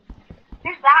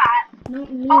 Who's that?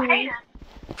 Not me. Oh, Hayden.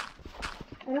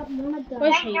 I don't wanna die.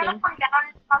 Where's Hey, you're Hayden? not coming down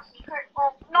in our secret.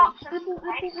 Well, not so Apple,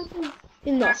 nice. apple, apple.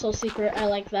 It's not so secret. I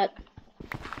like that.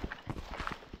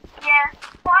 Yeah.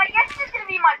 Well, I guess it's gonna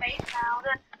be my base now.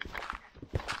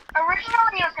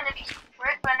 Originally it was gonna be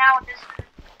secret, but now it isn't.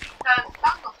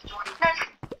 There's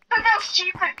those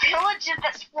stupid pillagers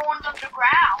that spawned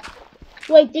underground.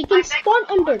 Wait, they can spawn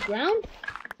underground?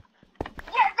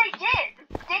 Yeah, they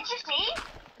did. Didn't you see?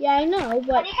 Yeah, I know,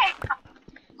 but When you came.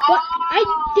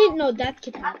 I didn't know that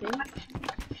could happen.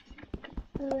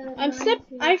 I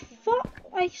thought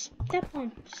I stepped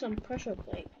on some pressure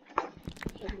plate.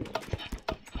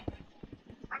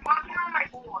 I'm walking on my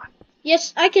board.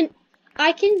 Yes, I can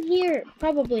hear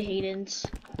probably Hayden's.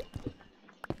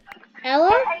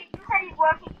 Ella? Hayden said he's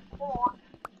working before.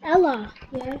 Ella,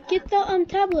 Yeah. get the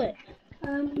tablet.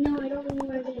 No, I don't know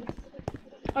where it is.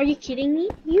 Are you kidding me?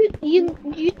 You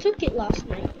took it last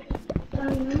night.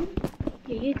 No,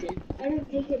 Yeah, you did. I didn't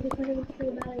take it because it was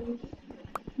full battery.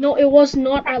 No, it was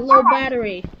not a low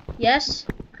battery. Yes?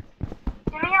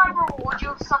 Do you mean I reward you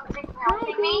with something for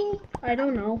helping me? I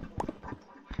don't know.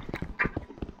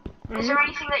 Is there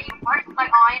anything that you want,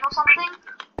 like iron or something?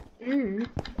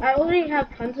 I already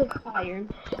have tons of iron.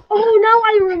 Oh, now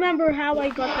I remember how I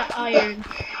got the iron.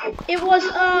 It was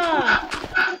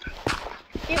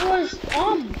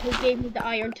who gave me the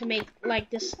iron to make like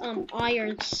this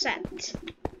iron set.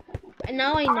 And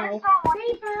now I know.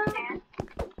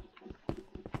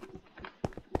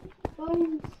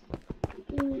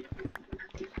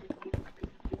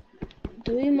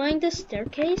 Do you mind the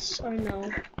staircase or no?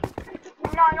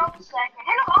 No, not the second.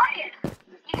 Hey, look, iron!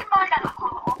 You can find that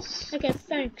across. Okay,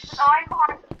 thanks. I'm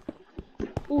behind.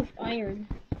 Oof, iron.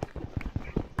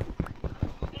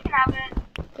 You can have it.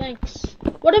 Thanks.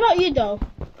 What about you though?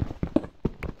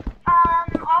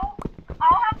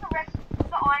 I'll have the rest of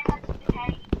the iron that's in the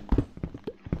cave.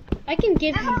 I can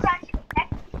give This you. is actually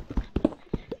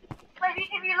like,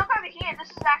 if you look over here, this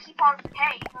is actually part of the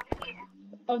cave over here.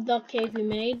 Of the cave you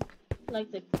made?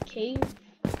 Like the cave?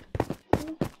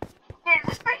 Yeah,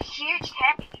 this is a huge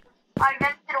cave. I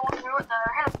invented it all through it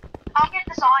though. Hey, look, I'll get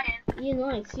this iron. Yeah,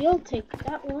 nice. You'll take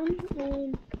that one.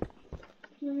 Oh,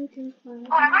 I'm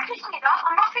not picking it up.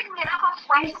 I'm not picking it up.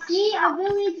 I see a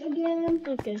village again,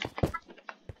 Okay.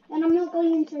 and I'm not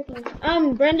going in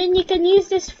circles. Brendan, you can use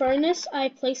this furnace I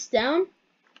placed down.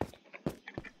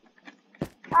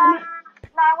 No,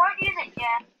 I won't use it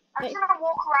yet. I'm just gonna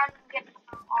walk around and get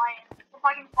some iron if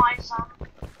I can find some.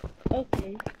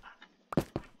 Okay.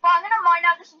 But I'm gonna mine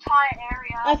out this entire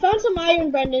area. I found some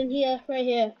iron, Brendan. Here, right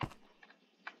here.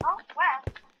 Oh, where?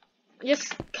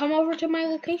 Just come over to my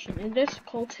location, and there's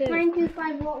coal too.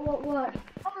 925. What?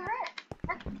 Over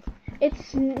it.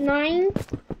 It's 9.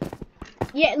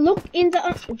 Yeah, look in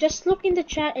the. Just look in the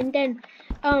chat, and then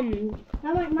How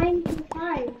about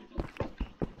 925?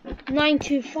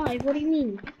 925. What do you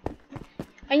mean?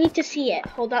 I need to see it.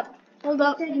 Hold up, guys.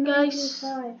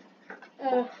 925.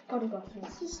 Gotta go.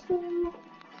 System.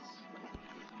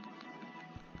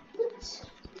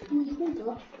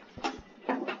 What?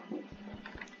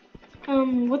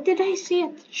 What did I see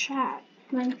at the chat?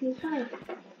 925.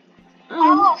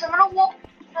 Oh, so I'm gonna walk.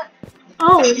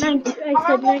 Oh, 90. I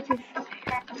said 90.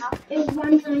 Is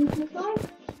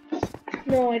 1925?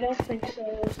 No, I don't think so.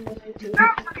 It was 92.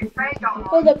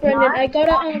 Hold up, Brendan. I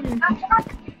gotta,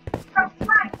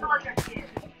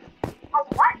 Oh,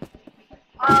 what?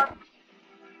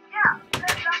 Yeah,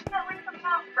 that's definitely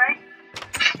about right.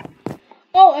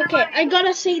 Oh, okay. I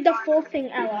gotta say the full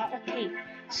thing, Ella. Okay.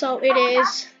 So it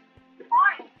is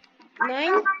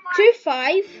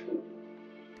 925.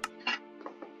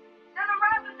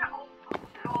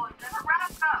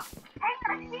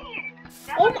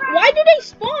 Oh, why do they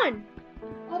spawn?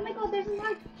 Oh my god, there's a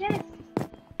large chest.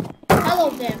 Hello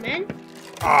there, man.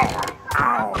 Hey,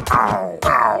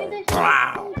 there's a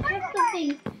chest of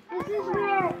things. This is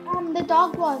where the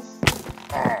dog was.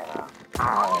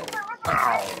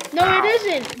 No, it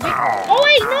isn't. Oh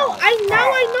wait, no.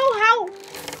 Now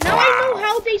I know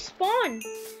how they spawn.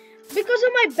 Because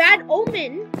of my bad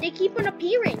omen, they keep on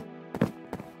appearing.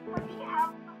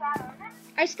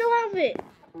 I still have it.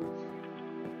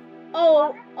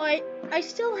 Oh, I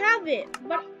still have it,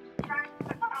 but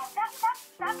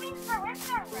That means there is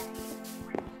no rain.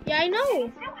 yeah, I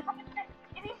know.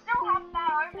 If you still have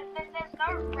that omen, then there's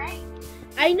no rain.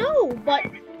 I know, but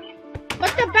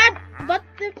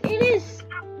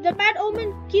the bad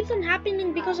omen keeps on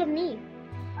happening because of me.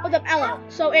 Hold up, Ella.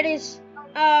 So it is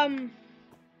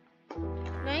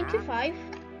 925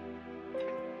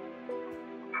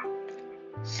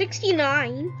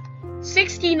 69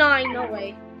 69, no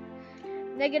way.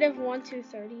 Negative 1 to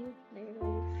 30.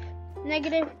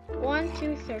 Negative 1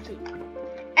 to 30.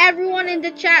 Everyone in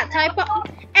the chat, type up.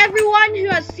 Everyone who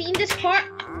has seen this part,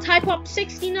 type up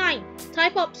 69.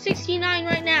 Type up 69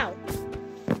 right now.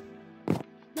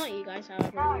 Not you guys,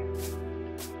 however.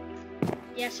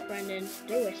 Yes, Brendan,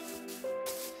 do it.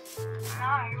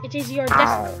 It is your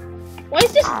destiny. Why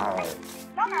is this?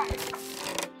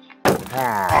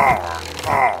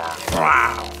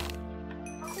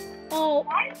 Oh,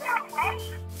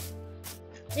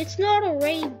 it's not a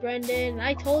raid, Brendan.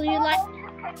 I told you like.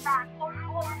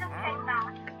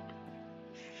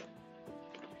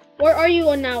 Where are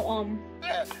you now,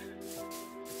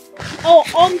 Oh,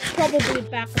 probably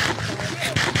back up.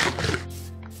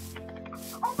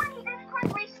 Oh, but he didn't quite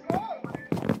respawn.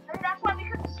 That's why we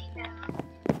couldn't see him.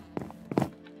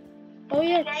 Oh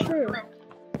yeah, true.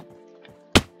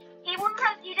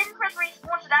 He didn't press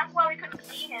respawn, so that's why we couldn't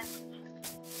see him.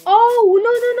 Oh,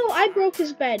 no, I broke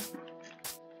his bed.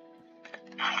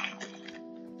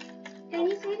 Can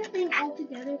you say the thing all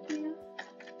together, please?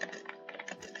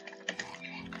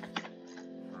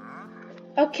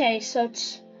 Okay, so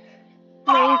it's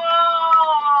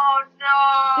Oh,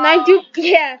 no.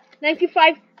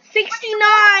 95,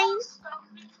 69.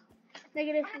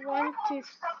 Negative 1 to.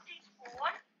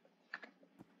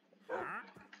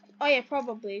 Oh yeah,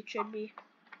 probably it should be.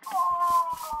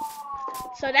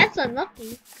 So that's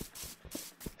unlucky.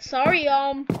 Sorry,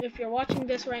 if you're watching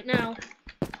this right now,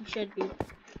 you should be.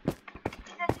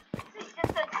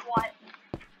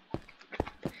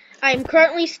 I am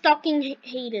currently stalking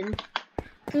Hayden.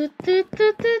 That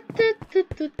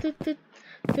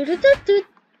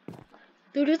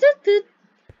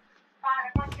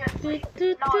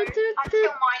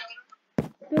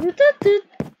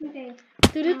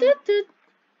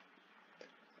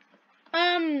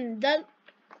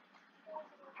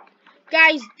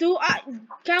guys,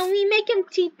 can we make him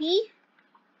TP?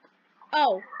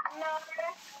 Oh.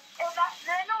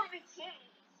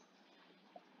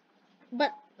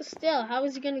 But still, how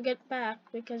is he gonna get back?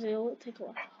 Because it will take a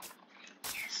while.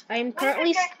 Yes, I am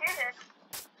currently.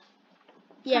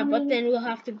 Yeah, but then we'll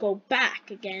have to go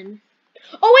back again.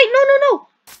 Oh wait, no.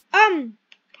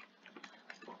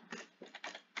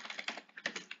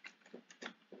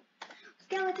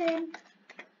 Skeleton.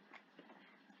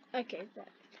 Okay,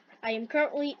 I am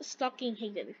currently stalking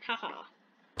Hayden. Haha.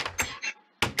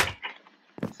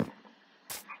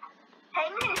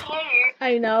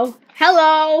 I know.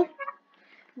 Hello,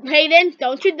 Hayden.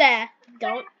 Don't you dare.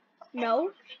 Don't.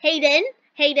 No, Hayden.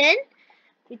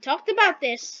 We talked about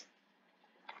this.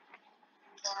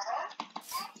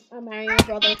 I'm marrying your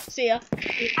brother. See ya. I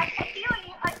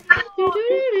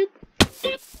feel you.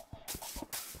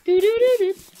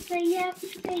 Say yes.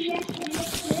 Say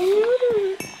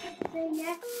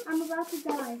yes. I'm about to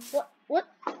die. What?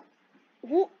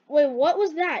 Wait, what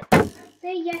was that?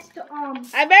 Say yes to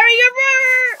I marry your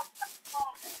brother.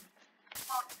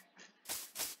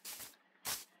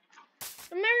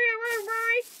 I marry your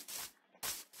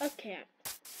brother. Okay.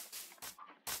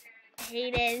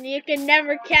 Hayden, you can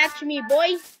never catch me,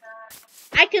 boy.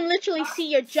 I can literally see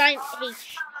your giant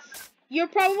H. You're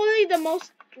probably the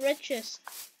most richest.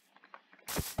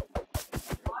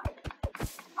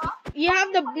 Huh? You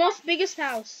have the most biggest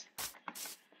house.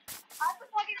 I have to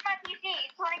plug into my PC.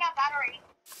 It's running out battery.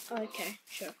 Okay,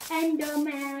 sure.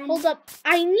 Enderman. Hold up.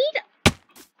 I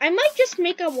might just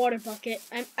make a water bucket.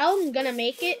 I'm gonna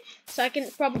make it so I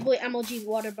can probably MLG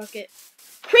water bucket.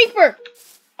 Creeper!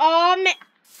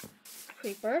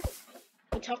 Creeper.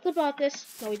 We talked about this.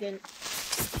 No, we didn't.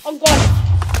 Oh god.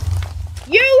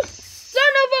 You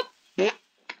son of a...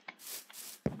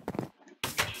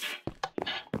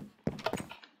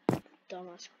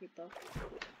 Dumbass creeper.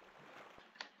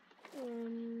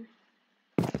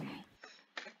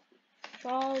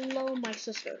 Follow my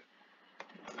sister.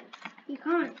 You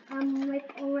can't. I'm like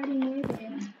already near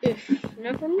there.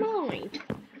 Never mind.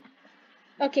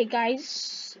 Okay,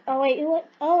 guys. Oh wait, what?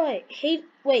 Oh wait, hey,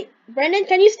 wait, Brendan,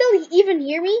 can you still even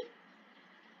hear me?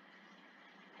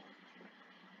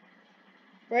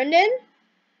 Brendan?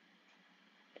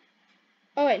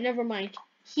 Oh wait, never mind.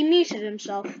 He muted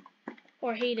himself,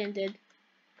 or Hayden did.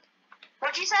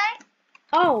 What'd you say?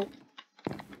 Oh.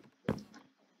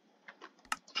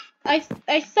 I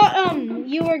thought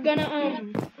you were gonna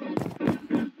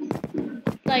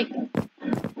like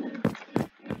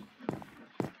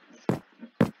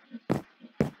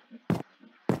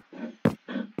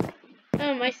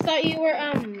I thought you were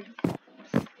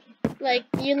like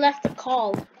you left a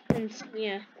call and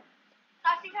yeah.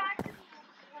 I think I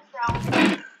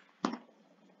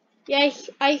Yeah,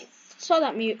 I saw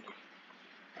that mute.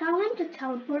 Tell him to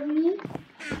teleport me.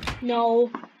 No.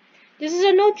 This is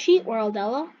a no cheat world,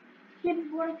 Ella. Yeah,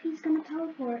 but what if he's gonna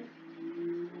teleport?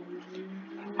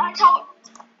 I told.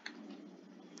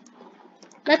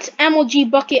 Let's MLG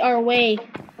bucket our way.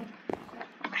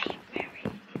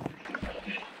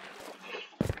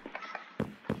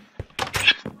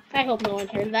 I hope no one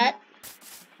heard that.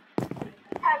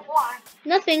 Had one.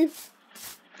 Nothing.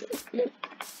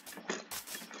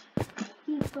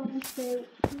 He's going straight.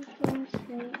 He's going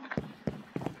straight.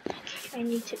 I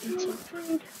need to eat some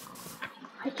food.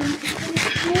 I can eat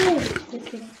food. Just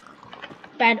kidding.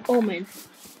 Bad omen.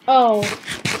 Oh.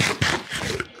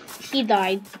 He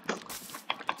died.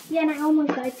 Yeah, and I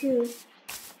almost died too.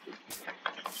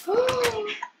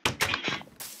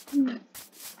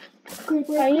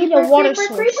 Creeper, I need a water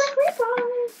source.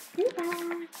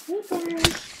 Creeper,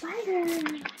 spider.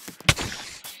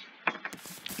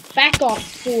 Back off,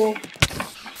 fool.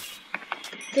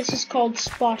 This is called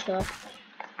spotter.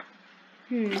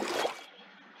 Phew.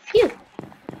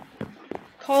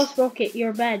 Cause rocket,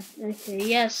 your bed. Okay,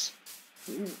 yes.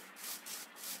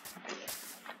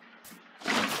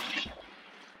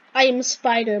 I am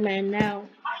Spider-Man now.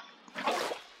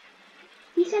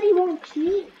 He said he won't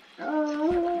cheat.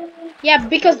 Yeah,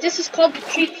 because this is called the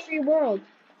cheat-free world.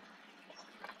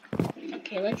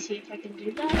 Okay, let's see if I can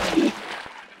do that.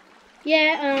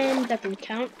 Yeah, that didn't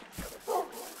count.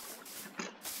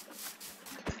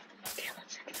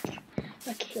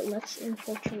 Okay, let's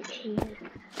infiltrate Hayden.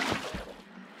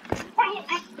 Wait,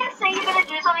 did you say you're gonna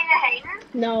do something to Hayden?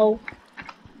 No.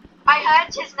 I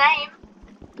heard his name.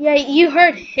 Yeah, you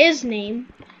heard his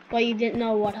name, but you didn't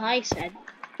know what I said.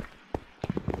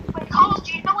 Wait, Carlos,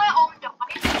 do you know where died?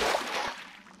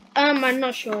 I'm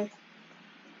not sure.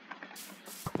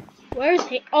 Where is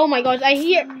Hayden? Oh my gosh, I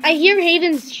hear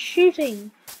Hayden's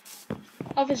shooting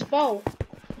of his bow.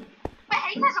 Wait,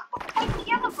 Hayden has a book.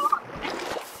 He has a book.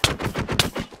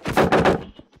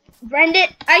 Brendan,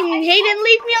 Hayden,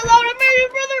 leave me alone. I'm your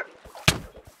brother.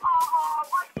 Oh,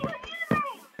 what are you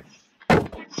doing?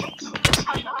 You're chasing each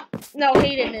other. No,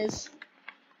 Hayden is.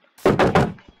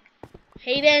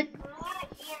 Hayden.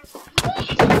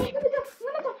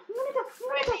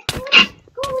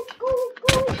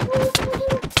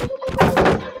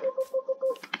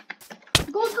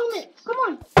 Gold helmet, come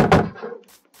on.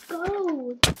 Go.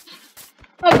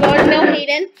 Oh god, no,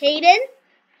 Hayden.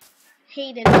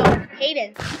 Hayden, no,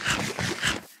 Hayden.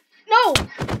 No,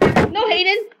 no,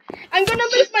 Hayden. I'm gonna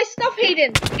lose my stuff,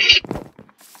 Hayden.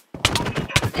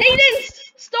 Hayden,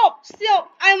 stop.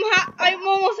 I'm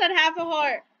almost at half a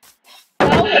heart.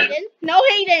 No, Hayden. No,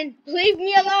 Hayden. Leave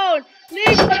me alone. Leave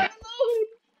me alone.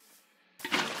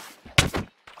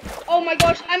 Oh my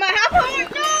gosh, I'm at half a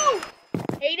heart. No.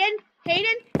 Hayden.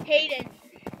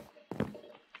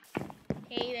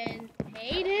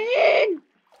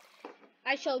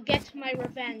 I shall get my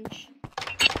revenge.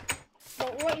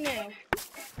 But right now.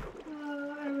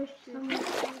 I wish someone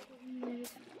could.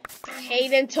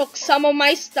 Hayden took some of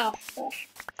my stuff.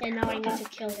 And now I need to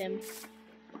kill him.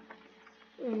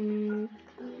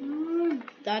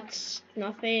 That's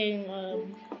nothing.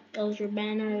 Those your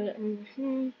banner.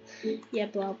 Yeah,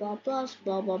 blah blah blah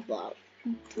blah blah blah.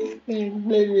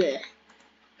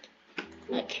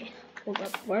 Okay, hold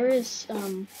up. Where is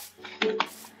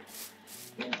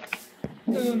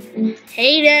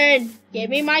Hayden? Give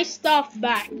me my stuff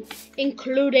back,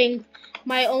 including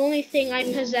my only thing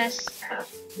I possess.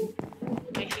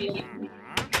 My shield.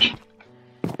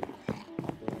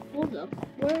 Hold up.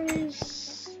 Where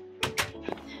is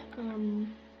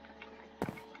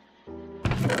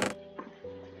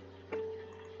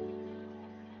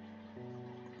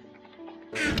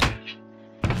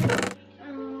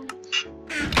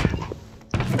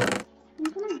I'm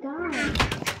gonna die.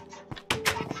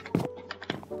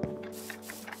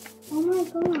 Oh my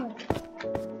god.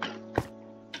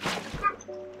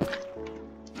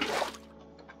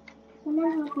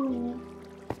 Someone help me.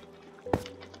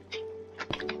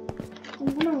 I'm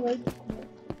gonna wait.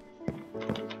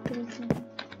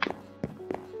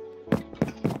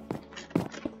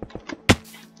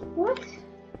 What?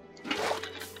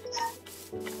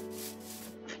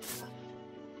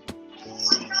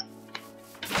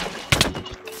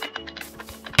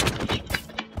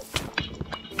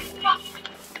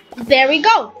 There we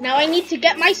go. Now I need to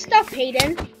get my stuff,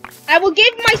 Hayden. I will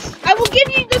give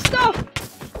you the stuff.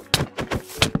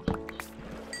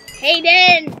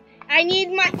 Hayden, I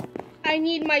need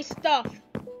my stuff.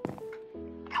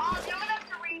 Carlos, you're gonna have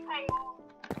to repay all.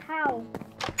 How?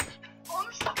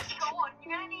 Stuff's gone.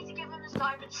 You're gonna need to give him his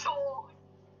diamond sword.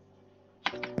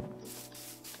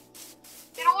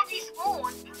 It all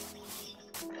despawned.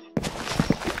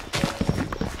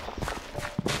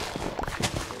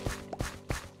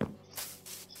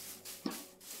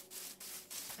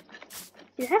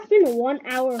 It has been 1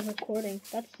 hour of recording.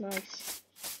 That's nice.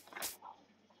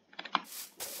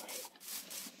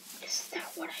 Is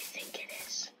that what I think it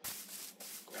is?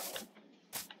 No.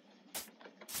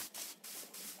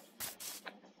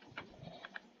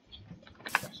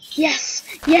 Yes!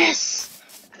 Yes!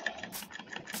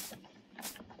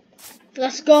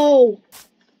 Let's go!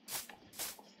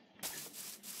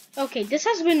 Okay, this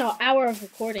has been an hour of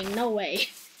recording. No way.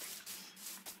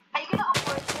 Are you gonna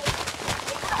upload this?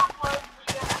 Are you gonna upload the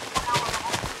video that's 1 hour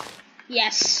long?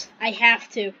 Yes, I have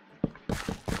to.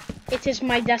 It is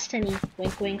my destiny.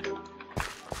 Wink, wink.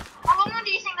 How long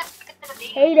do you think that's gonna be?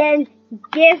 Hayden,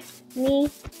 give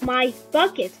me my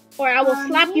bucket, or I will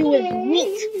slap you with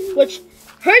meat, which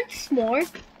hurts more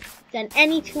than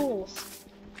any tools.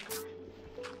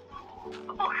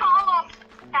 Oh, Carlos,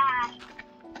 Dad.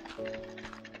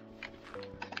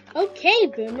 Okay,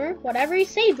 Boomer. Whatever you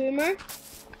say, Boomer.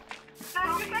 So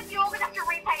you said you're gonna have to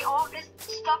repay all this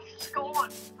stuff's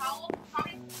gone.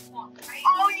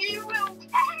 Oh, you will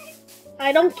pay.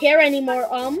 I don't care anymore,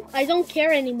 I don't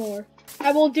care anymore.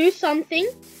 I will do something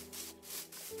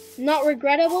not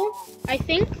regrettable, I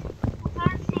think.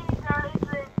 That seems very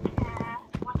good.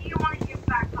 What do you want to give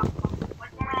back, Papa? What do you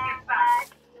want to give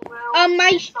back?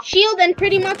 My shield and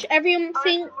pretty much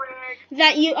everything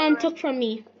that you took from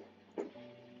me.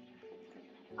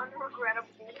 Unregrettable.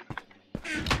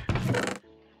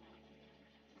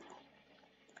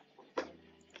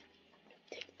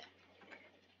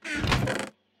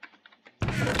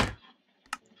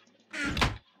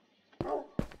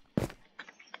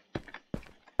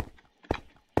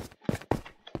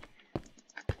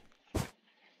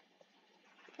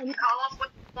 Carlos, what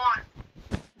do you want?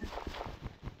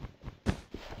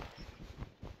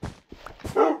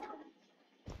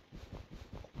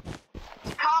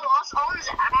 Carlos, Om's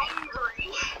angry.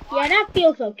 Yeah, that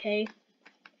feels okay.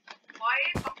 Why?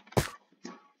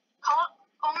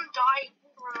 Om died,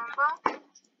 remember?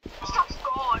 Stuff's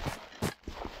gone.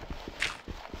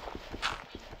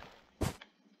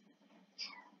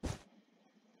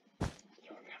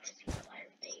 You'll never see the light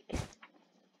of day again.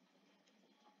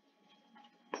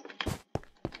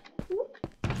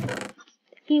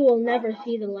 He will never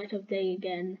see the light of day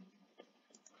again.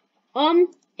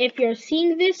 If you're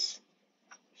seeing this,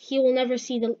 he will never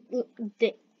see the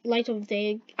light of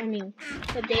day. I mean,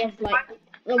 the day of light,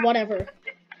 or whatever.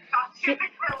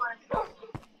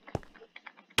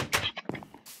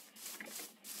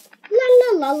 La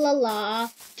la la la la.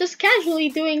 Just casually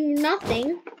doing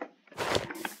nothing.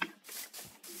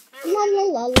 La la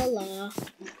la la la.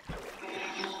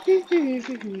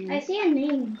 I see a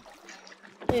name.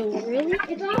 Wait, really?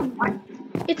 It's on.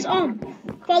 It's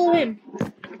Follow him.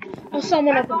 Oh,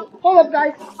 someone up. Hold up,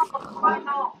 guys. I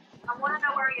want to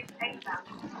know where he is taking that.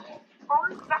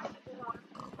 Om's back to one.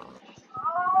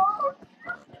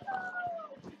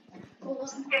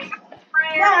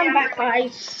 Yeah, I'm back,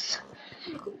 guys.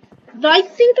 I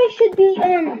think I should be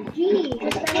Gee,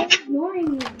 stop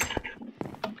ignoring me.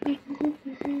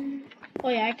 Oh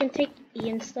yeah, I can take E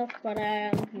and stuff, but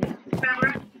no.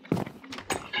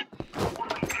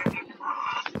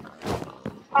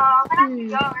 I'm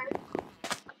gonna have to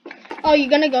go. Oh, you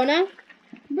gonna go now?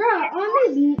 Bro,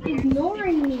 Anna's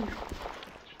ignoring me.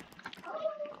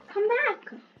 Come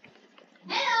back.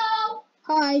 Hello.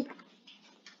 Hi.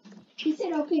 She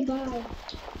said okay, bye.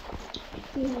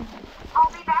 Yeah.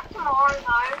 I'll be back tomorrow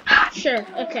though. Sure.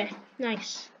 Okay.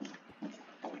 Nice.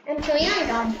 And so yeah,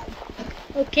 done.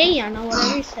 Okay, Yana,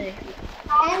 whatever you say.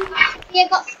 And yeah, I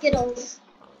got Skittles.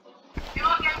 You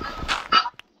won't get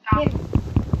this.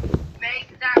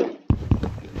 Make that.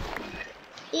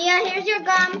 Yeah, here's your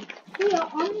gum. Yeah,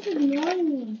 Anna's ignoring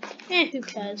me. Who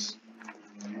cares?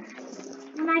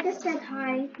 When I just said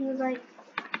hi, he was like,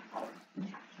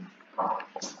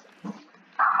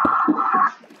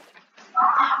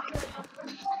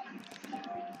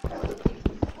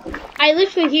 I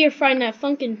literally here find that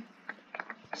funkin'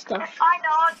 stuff. I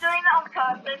know, I'm doing it on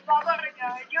purpose, but I gotta go.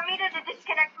 Do you want me to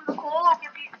disconnect from the call or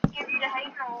give you the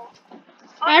Hayden or?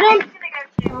 I don't. Hayden's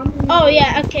gonna go too. Oh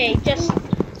yeah. Okay. Just.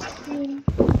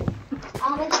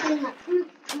 I'll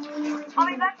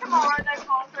be back tomorrow though,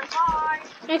 Parker. Bye.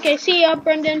 Okay. See ya,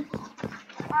 Brendan.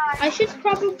 Bye. I should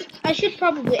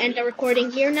probably end the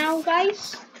recording here now,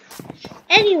 guys.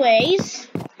 Anyways,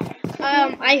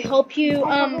 I hope you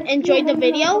enjoyed the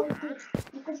video.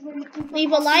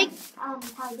 Leave a like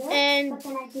and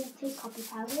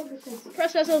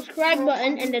press the subscribe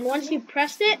button, and then once you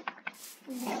pressed it,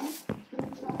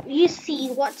 you see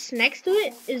what's next to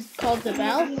it is called the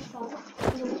bell.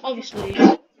 Obviously.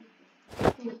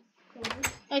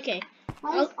 Okay.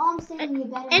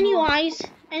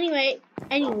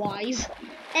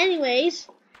 Anyways,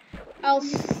 I'll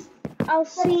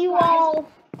see you all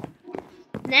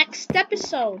next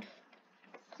episode.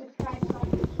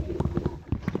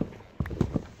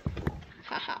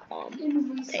 Haha,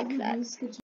 take that.